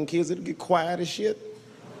priest fucking kids, it'd get quiet as shit.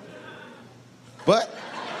 But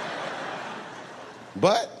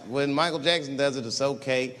when Michael Jackson does it, it's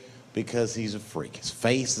okay because he's a freak. His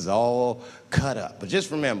face is all cut up. But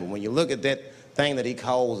just remember, when you look at that thing that he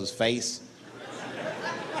calls his face,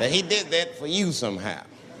 that he did that for you somehow.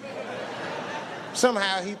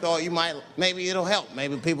 Somehow he thought maybe it'll help.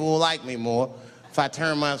 Maybe people will like me more if I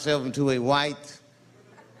turn myself into a white,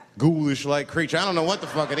 ghoulish-like creature. I don't know what the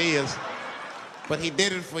fuck it is, but he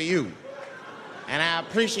did it for you. And I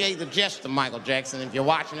appreciate the gesture, Michael Jackson. If you're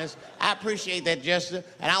watching this, I appreciate that gesture,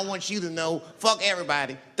 and I want you to know, fuck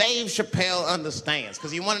everybody, Dave Chappelle understands.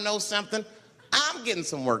 Because you want to know something? I'm getting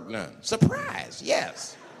some work done. Surprise,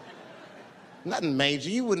 yes. Nothing major.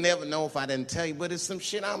 You would never know if I didn't tell you, but it's some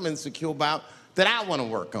shit I'm insecure about that I want to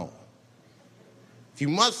work on. If you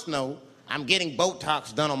must know, I'm getting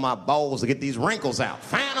Botox done on my balls to get these wrinkles out.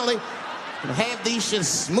 Finally, and have these shit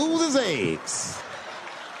smooth as eggs.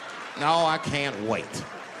 No, I can't wait.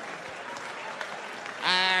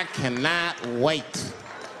 I cannot wait.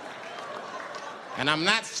 And I'm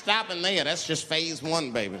not stopping there. That's just phase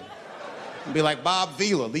one, baby. I'll be like Bob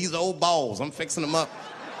Vila, these old balls, I'm fixing them up.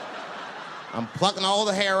 I'm plucking all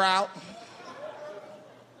the hair out.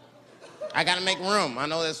 I gotta make room. I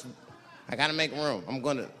know this. I gotta make room. I'm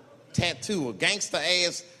gonna tattoo a gangster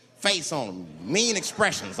ass face on them. Mean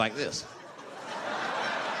expressions like this.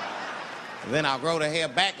 And then I'll grow the hair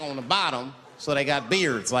back on the bottom so they got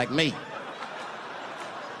beards like me.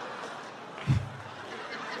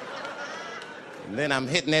 And then I'm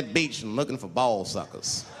hitting that beach and looking for ball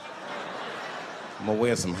suckers. I'm gonna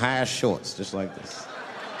wear some high shorts just like this.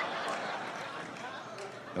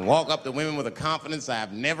 And walk up to women with a confidence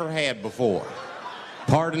I've never had before.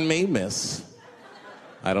 Pardon me, miss.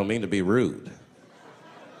 I don't mean to be rude.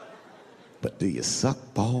 But do you suck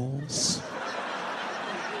balls?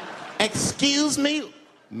 Excuse me?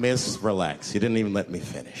 Miss, relax. You didn't even let me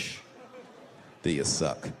finish. Do you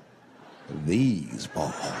suck these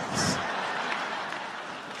balls?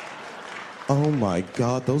 Oh my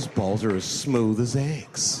God, those balls are as smooth as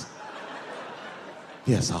eggs.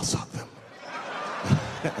 Yes, I'll suck them.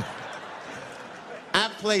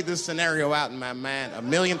 I've played this scenario out in my mind a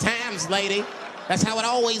million times, lady. That's how it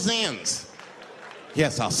always ends.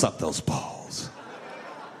 Yes, I'll suck those balls.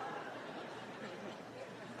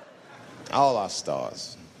 All our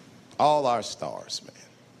stars, man.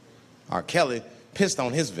 R. Kelly pissed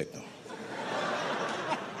on his victim.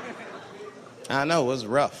 I know, it was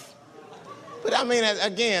rough. But I mean,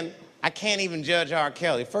 again, I can't even judge R.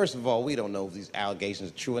 Kelly. First of all, we don't know if these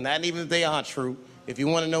allegations are true, and not even if they are true. If you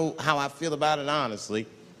want to know how I feel about it honestly,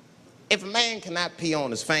 if a man cannot pee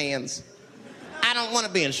on his fans, I don't want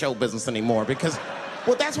to be in show business anymore because,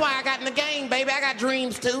 well, that's why I got in the game, baby. I got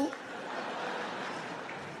dreams too.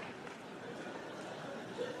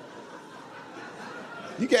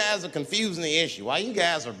 You guys are confusing the issue. While you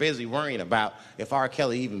guys are busy worrying about if R.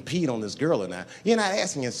 Kelly even peed on this girl or not, you're not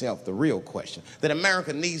asking yourself the real question that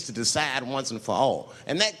America needs to decide once and for all.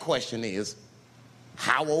 And that question is,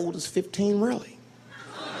 how old is 15 really?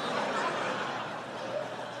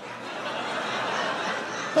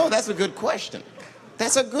 Oh, that's a good question.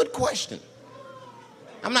 That's a good question.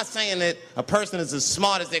 I'm not saying that a person is as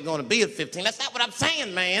smart as they're going to be at 15. That's not what I'm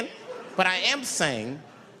saying, man. But I am saying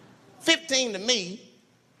 15 to me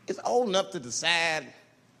is old enough to decide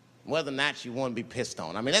whether or not you want to be pissed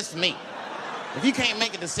on. I mean, that's me. If you can't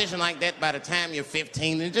make a decision like that by the time you're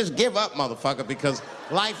 15, then just give up, motherfucker, because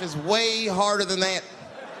life is way harder than that.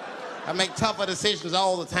 I make tougher decisions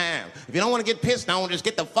all the time. If you don't want to get pissed on, just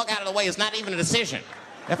get the fuck out of the way. It's not even a decision.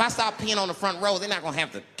 If I start peeing on the front row, they're not going to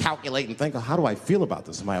have to calculate and think, oh, how do I feel about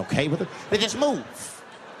this? Am I okay with it? They just move.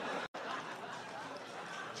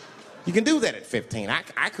 You can do that at 15.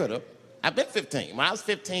 I could have. I've been 15. When I was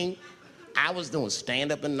 15, I was doing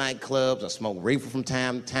stand-up in nightclubs. I smoked reefer from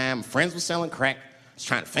time to time. Friends were selling crack. I was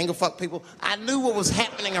trying to finger fuck people. I knew what was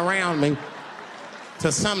happening around me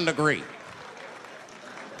to some degree.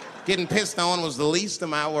 Getting pissed on was the least of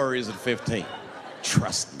my worries at 15.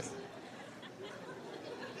 Trust me.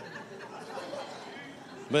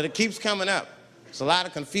 But it keeps coming up. There's a lot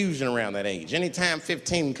of confusion around that age. Anytime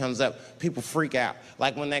 15 comes up, people freak out.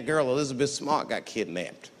 Like when that girl, Elizabeth Smart, got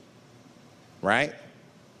kidnapped. Right?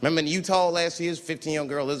 Remember in Utah last year, 15-year-old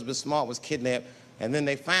girl Elizabeth Smart was kidnapped, and then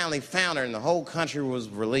they finally found her, and the whole country was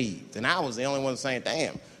relieved. And I was the only one saying,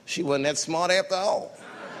 damn, she wasn't that smart after all.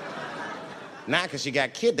 Now, because she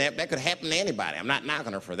got kidnapped, that could happen to anybody. I'm not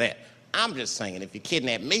knocking her for that. I'm just saying, if you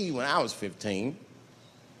kidnapped me when I was 15,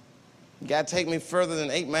 you gotta take me further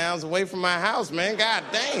than 8 miles away from my house, man. God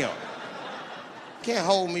damn. Can't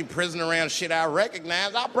hold me prisoner around shit I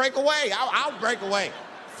recognize. I'll break away. I'll break away.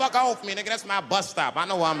 Fuck off me, nigga. That's my bus stop. I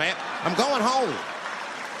know where I'm at. I'm going home.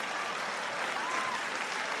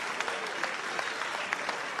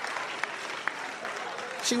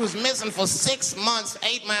 She was missing for 6 months,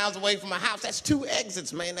 8 miles away from my house. That's 2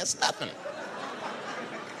 exits, man. That's nothing.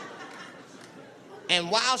 And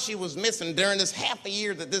while she was missing, during this half a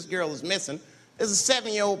year that this girl is missing, there's a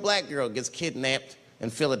 7-year-old black girl gets kidnapped in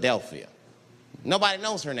Philadelphia. Nobody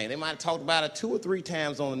knows her name. They might have talked about it 2 or 3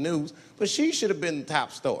 times on the news, but she should have been the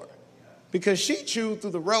top story because she chewed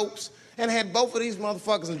through the ropes and had both of these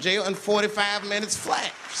motherfuckers in jail in 45 minutes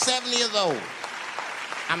flat. 7 years old.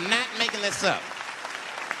 I'm not making this up.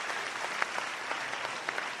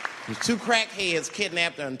 These 2 crackheads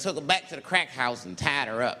kidnapped her and took her back to the crack house and tied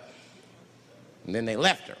her up. And then they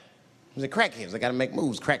left her. They crackheads. They got to make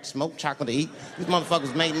moves. Crack to smoke, chocolate to eat. These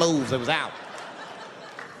motherfuckers made moves. It was out.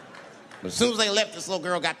 But as soon as they left, this little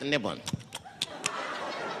girl got the nibbling.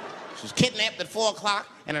 She was kidnapped at 4 o'clock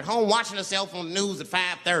and at home watching herself on the news at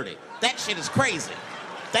 5:30. That shit is crazy.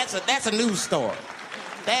 That's a news story.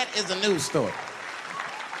 That is a news story.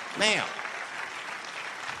 Now,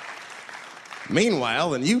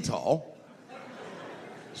 meanwhile, in Utah,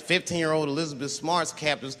 15-year-old Elizabeth Smart's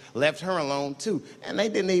captors left her alone, too. And they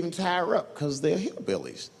didn't even tie her up because they're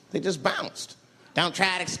hillbillies. They just bounced. Don't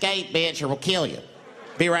try to escape, bitch, or we'll kill you.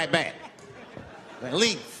 Be right back. They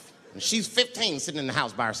leave. And she's 15, sitting in the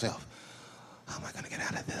house by herself. How am I going to get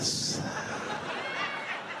out of this?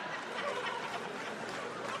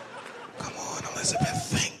 Come on, Elizabeth,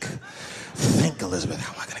 think. Think, Elizabeth,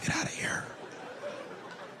 how am I going to get out of here?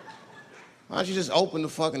 Why don't you just open the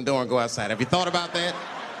fucking door and go outside? Have you thought about that?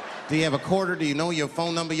 Do you have a quarter? Do you know your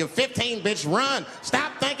phone number? You're 15, bitch, run.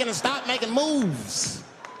 Stop thinking and stop making moves.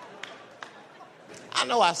 I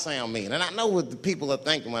know I sound mean, and I know what the people are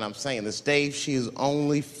thinking when I'm saying this. Dave, she is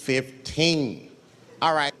only 15.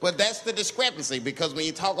 All right, but that's the discrepancy, because when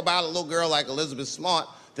you talk about a little girl like Elizabeth Smart,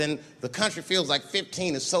 then the country feels like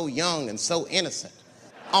 15 is so young and so innocent.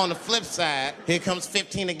 On the flip side, here comes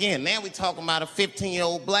 15 again. Now we talking about a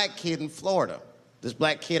 15-year-old black kid in Florida. This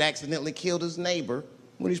black kid accidentally killed his neighbor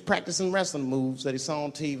when he was practicing wrestling moves that he saw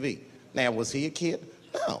on TV. Now, was he a kid?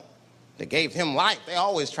 No. They gave him life. They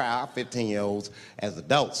always try our 15-year-olds as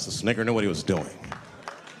adults. The Snicker knew what he was doing.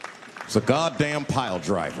 It's a goddamn pile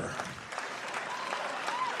driver.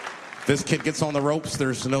 If this kid gets on the ropes,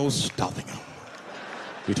 there's no stopping him.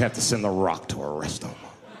 You'd have to send the Rock to arrest him.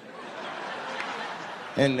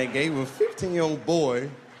 And they gave a 15-year-old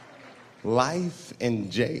boy life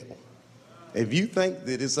in jail. If you think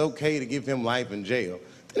that it's okay to give him life in jail,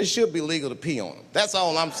 then it should be legal to pee on him. That's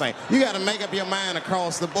all I'm saying. You got to make up your mind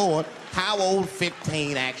across the board how old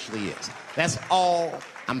 15 actually is. That's all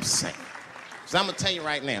I'm saying. So I'm going to tell you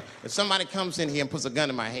right now, if somebody comes in here and puts a gun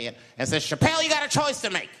in my head and says, Chappelle, you got a choice to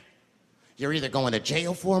make. You're either going to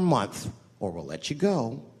jail for a month or we'll let you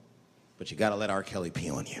go, but you got to let R. Kelly pee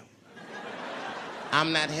on you.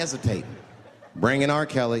 I'm not hesitating. Bring in R.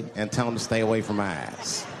 Kelly and tell him to stay away from my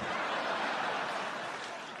ass.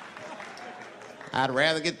 I'd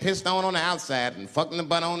rather get pissed on the outside than fucking the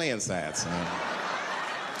butt on the inside, son.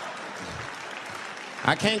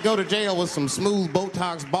 I can't go to jail with some smooth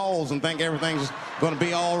Botox balls and think everything's gonna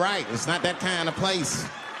be all right. It's not that kind of place.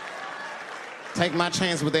 Take my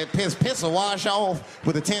chance with that piss. Piss will wash off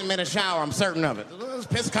with a 10-minute shower, I'm certain of it. This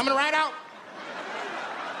piss coming right out.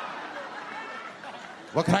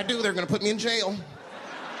 What can I do? They're gonna put me in jail.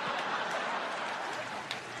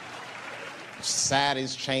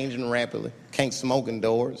 Society's changing rapidly. Can't smoke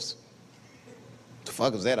indoors. What the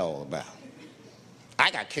fuck is that all about?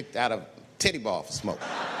 I got kicked out of titty bar for smoking.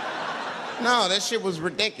 No, that shit was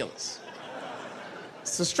ridiculous.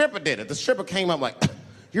 The stripper did it. The stripper came up like,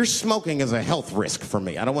 your smoking is a health risk for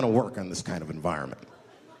me. I don't want to work in this kind of environment.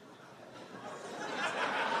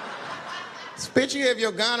 Bitch, you have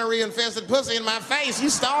your gonorrhea-infested pussy in my face. You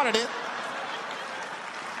started it.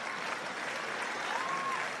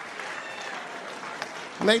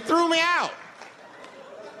 And they threw me out.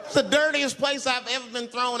 It's the dirtiest place I've ever been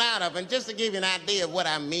thrown out of. And just to give you an idea of what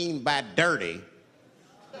I mean by dirty,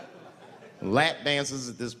 lap dances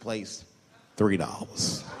at this place,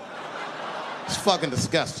 $3. It's fucking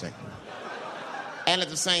disgusting. And at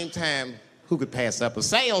the same time, who could pass up a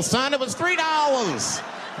sale, son? It was $3.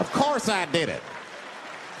 Of course I did it.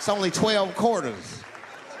 It's only 12 quarters.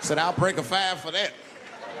 Said, I'll break a 5 for that.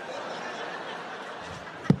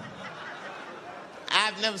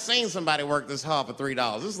 I've never seen somebody work this hard for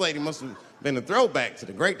 $3. This lady must have been a throwback to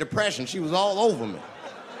the Great Depression. She was all over me.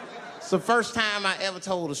 It's the first time I ever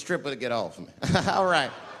told a stripper to get off of me. All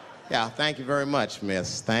right. Yeah, thank you very much,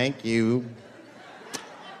 miss. Thank you.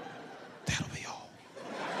 That'll be all.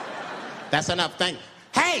 That's enough. Thank you.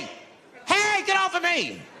 Hey! Hey, get off of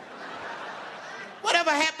me!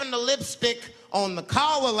 Whatever happened to lipstick on the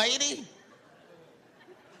collar, lady?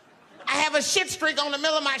 I have a shit streak on the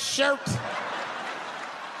middle of my shirt.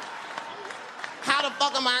 How the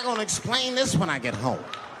fuck am I gonna explain this when I get home?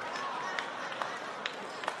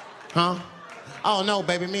 Huh? Oh no,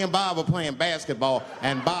 baby, me and Bob were playing basketball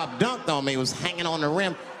and Bob dunked on me, was hanging on the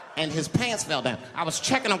rim, and his pants fell down. I was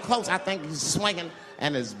checking him close, I think he's swinging,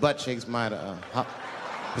 and his butt cheeks might have,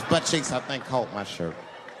 his butt cheeks, I think, caught my shirt.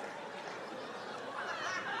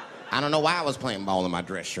 I don't know why I was playing ball in my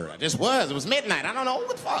dress shirt. I just was. It was midnight. I don't know. What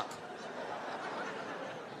the fuck?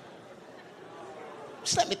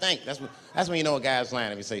 Just let me think. That's when you know a guy's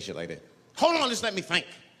lying if you say shit like that. Hold on, just let me think.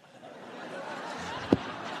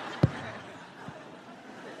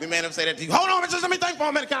 The man ever say that to you? Hold on, just let me think for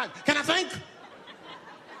a minute. Can I think?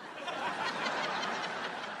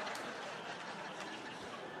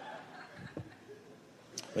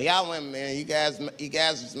 But y'all women, man, you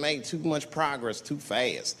guys just made too much progress too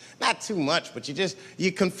fast. Not too much, but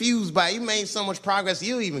you're confused by it. You made so much progress,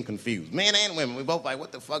 you're even confused. Men and women, we both like,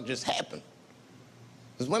 what the fuck just happened?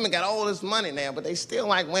 Because women got all this money now, but they still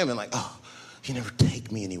like women. Like, oh, you never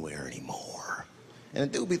take me anywhere anymore. And the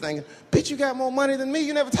dude be thinking, bitch, you got more money than me.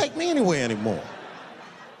 You never take me anywhere anymore.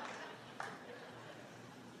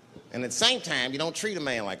 And at the same time, you don't treat a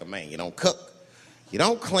man like a man. You don't cook, you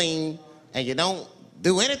don't clean, and you don't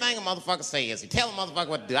do anything a motherfucker says. You tell a motherfucker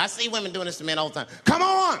what to do. I see women doing this to men all the time. Come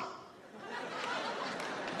on!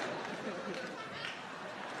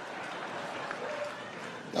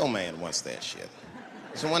 No man wants that shit.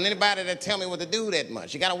 So want anybody to tell me what to do that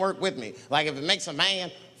much. You gotta work with me. Like if it makes a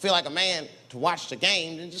man feel like a man to watch the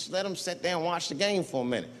game, then just let him sit down and watch the game for a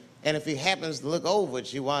minute. And if he happens to look over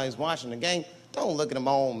at you while he's watching the game, don't look at him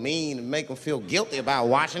all mean and make him feel guilty about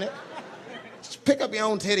watching it. Just pick up your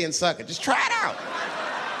own titty and suck it. Just try it out.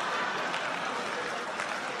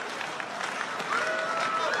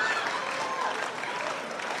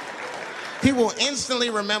 He will instantly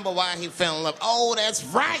remember why he fell in love. Oh, that's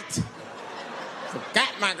right. Forgot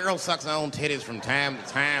my girl sucks her own titties from time to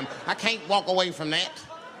time. I can't walk away from that.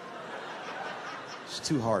 It's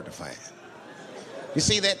too hard to find. You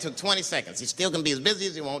see, that took 20 seconds. He still can be as busy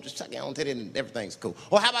as he wants. Just suck your own titty and everything's cool.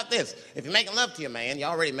 Well, how about this? If you're making love to your man, you're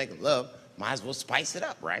already making love, might as well spice it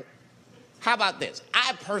up, right? How about this?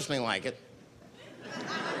 I personally like it.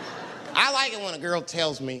 I like it when a girl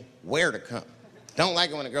tells me where to come. Don't like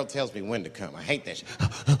it when a girl tells me when to come. I hate that shit.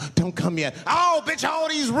 Don't come yet. Oh, bitch, all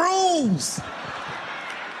these rules.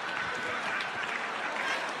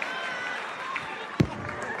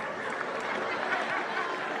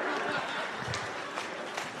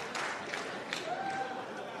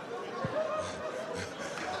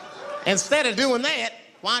 Instead of doing that,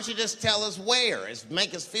 why don't you just tell us where? It's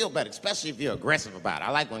make us feel better, especially if you're aggressive about it.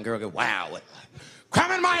 I like when a girl goes, wow,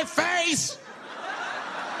 come in my face!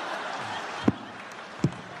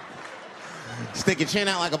 Stick your chin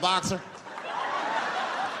out like a boxer.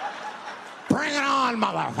 Bring it on,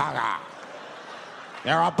 motherfucker.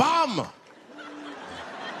 You're a bum.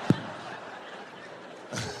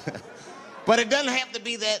 But it doesn't have to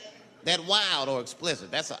be that wild or explicit.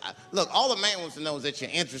 Look, all the man wants to know is that you're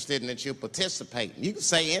interested and that you're participating. You can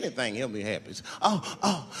say anything, he'll be happy.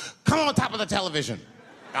 Oh, come on top of the television.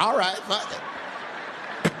 All right, fuck it.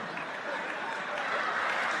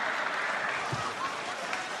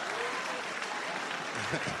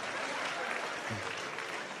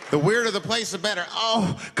 The weirder the place, the better.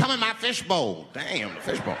 Oh, come in my fishbowl. Damn, the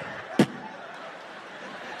fishbowl.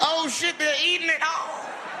 Oh, shit, they're eating it. Oh.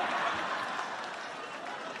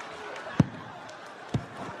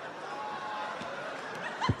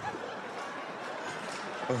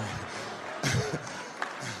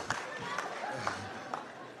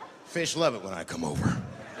 Fish love it when I come over.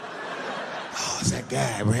 Oh, it's that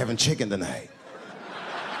guy. We're having chicken tonight.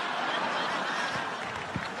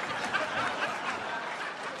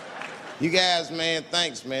 You guys, man,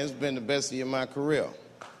 thanks, man. It's been the best year of my career.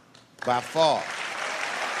 By far.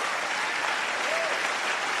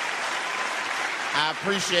 I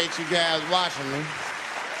appreciate you guys watching me.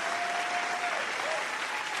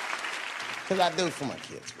 Because I do it for my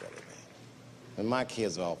kids, really, man. And my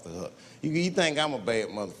kids are off the hook. You think I'm a bad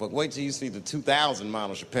motherfucker. Wait till you see the 2000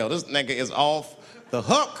 model Chappelle. This nigga is off the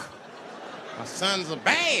hook. My sons are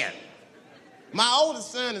bad. My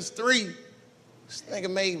oldest son is 3. This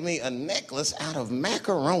nigga made me a necklace out of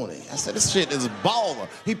macaroni. I said, this shit is baller.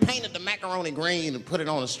 He painted the macaroni green and put it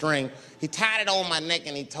on a string. He tied it on my neck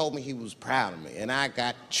and he told me he was proud of me. And I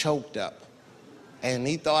got choked up. And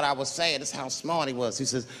he thought I was sad. That's how smart he was. He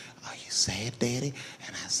says, are you sad, Daddy?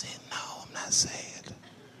 And I said, no, I'm not sad.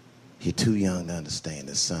 You're too young to understand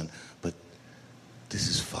this, son, but this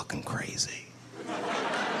is fucking crazy.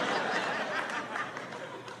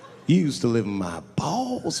 You used to live in my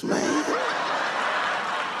balls, man.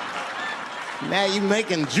 Now you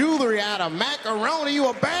making jewelry out of macaroni. You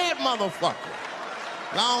a bad motherfucker.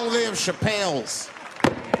 Long live Chappelle's.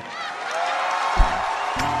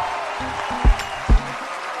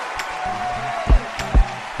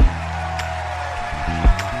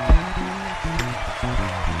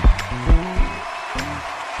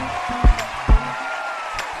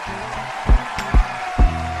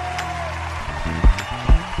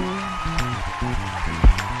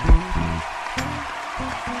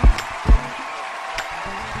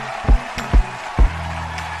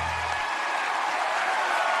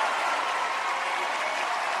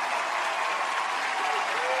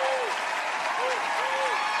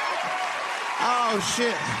 Oh,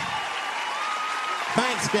 shit.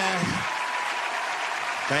 Thanks, guys.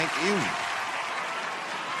 Thank you.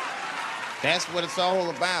 That's what it's all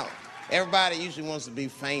about. Everybody usually wants to be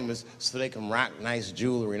famous so they can rock nice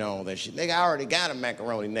jewelry and all that shit. Nigga, I already got a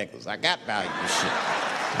macaroni necklace. I got valuable shit.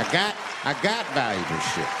 I got valuable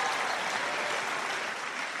shit.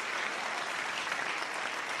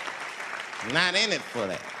 Not in it for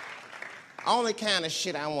that. Only kind of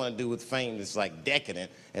shit I want to do with fame that's like decadent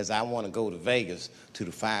is I want to go to Vegas to the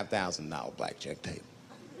 $5,000 blackjack table.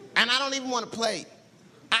 And I don't even want to play.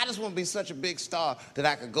 I just want to be such a big star that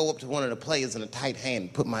I could go up to one of the players in a tight hand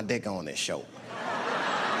and put my dick on their show.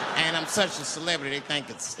 And I'm such a celebrity, they think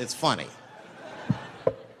it's funny.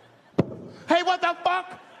 Hey, what the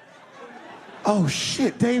fuck? Oh,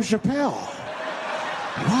 shit, Dave Chappelle.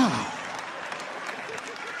 Wow.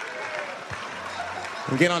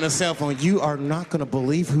 Get on the cell phone. You are not going to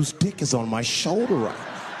believe whose dick is on my shoulder right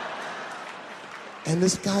now. And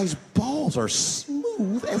this guy's balls are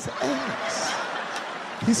smooth as ass.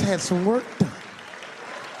 He's had some work done.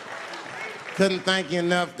 Couldn't thank you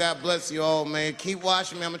enough. God bless you all, man. Keep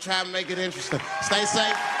watching me. I'm going to try to make it interesting. Stay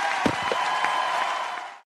safe.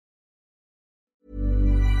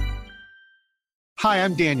 Hi,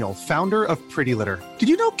 I'm Daniel, founder of Pretty Litter. Did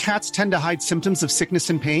you know cats tend to hide symptoms of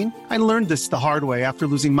sickness and pain? I learned this the hard way after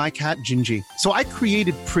losing my cat, Gingy. So I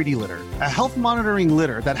created Pretty Litter, a health monitoring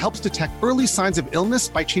litter that helps detect early signs of illness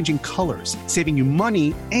by changing colors, saving you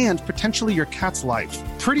money and potentially your cat's life.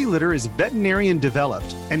 Pretty Litter is veterinarian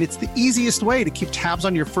developed, and it's the easiest way to keep tabs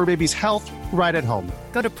on your fur baby's health right at home.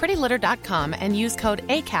 Go to prettylitter.com and use code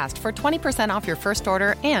ACAST for 20% off your first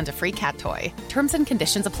order and a free cat toy. Terms and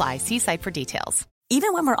conditions apply. See site for details.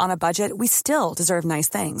 Even when we're on a budget, we still deserve nice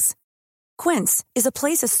things. Quince is a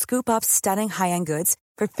place to scoop up stunning high-end goods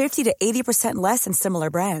for 50 to 80% less than similar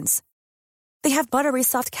brands. They have buttery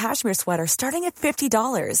soft cashmere sweaters starting at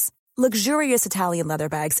 $50, luxurious Italian leather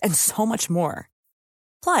bags, and so much more.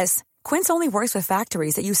 Plus, Quince only works with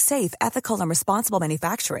factories that use safe, ethical, and responsible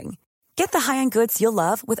manufacturing. Get the high-end goods you'll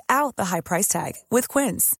love without the high price tag with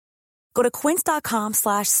Quince. Go to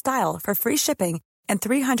quince.com/style for free shipping and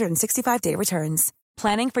 365-day returns.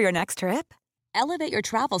 Planning for your next trip? Elevate your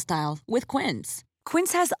travel style with Quince.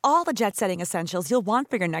 Quince has all the jet-setting essentials you'll want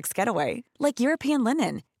for your next getaway, like European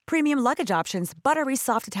linen, premium luggage options, buttery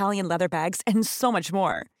soft Italian leather bags, and so much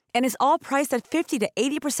more. And is all priced at 50 to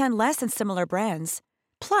 80% less than similar brands.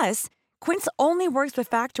 Plus, Quince only works with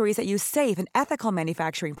factories that use safe and ethical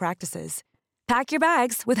manufacturing practices. Pack your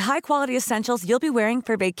bags with high-quality essentials you'll be wearing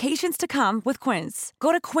for vacations to come with Quince.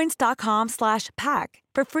 Go to quince.com/pack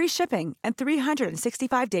for free shipping and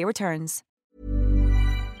 365-day returns.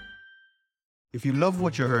 If you love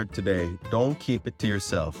what you heard today, don't keep it to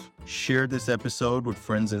yourself. Share this episode with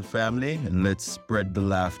friends and family, and let's spread the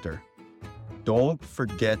laughter. Don't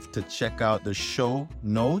forget to check out the show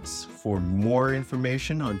notes for more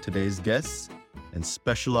information on today's guests and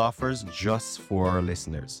special offers just for our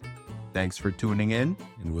listeners. Thanks for tuning in,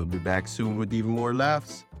 and we'll be back soon with even more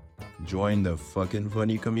laughs. Join the fucking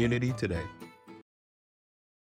funny community today.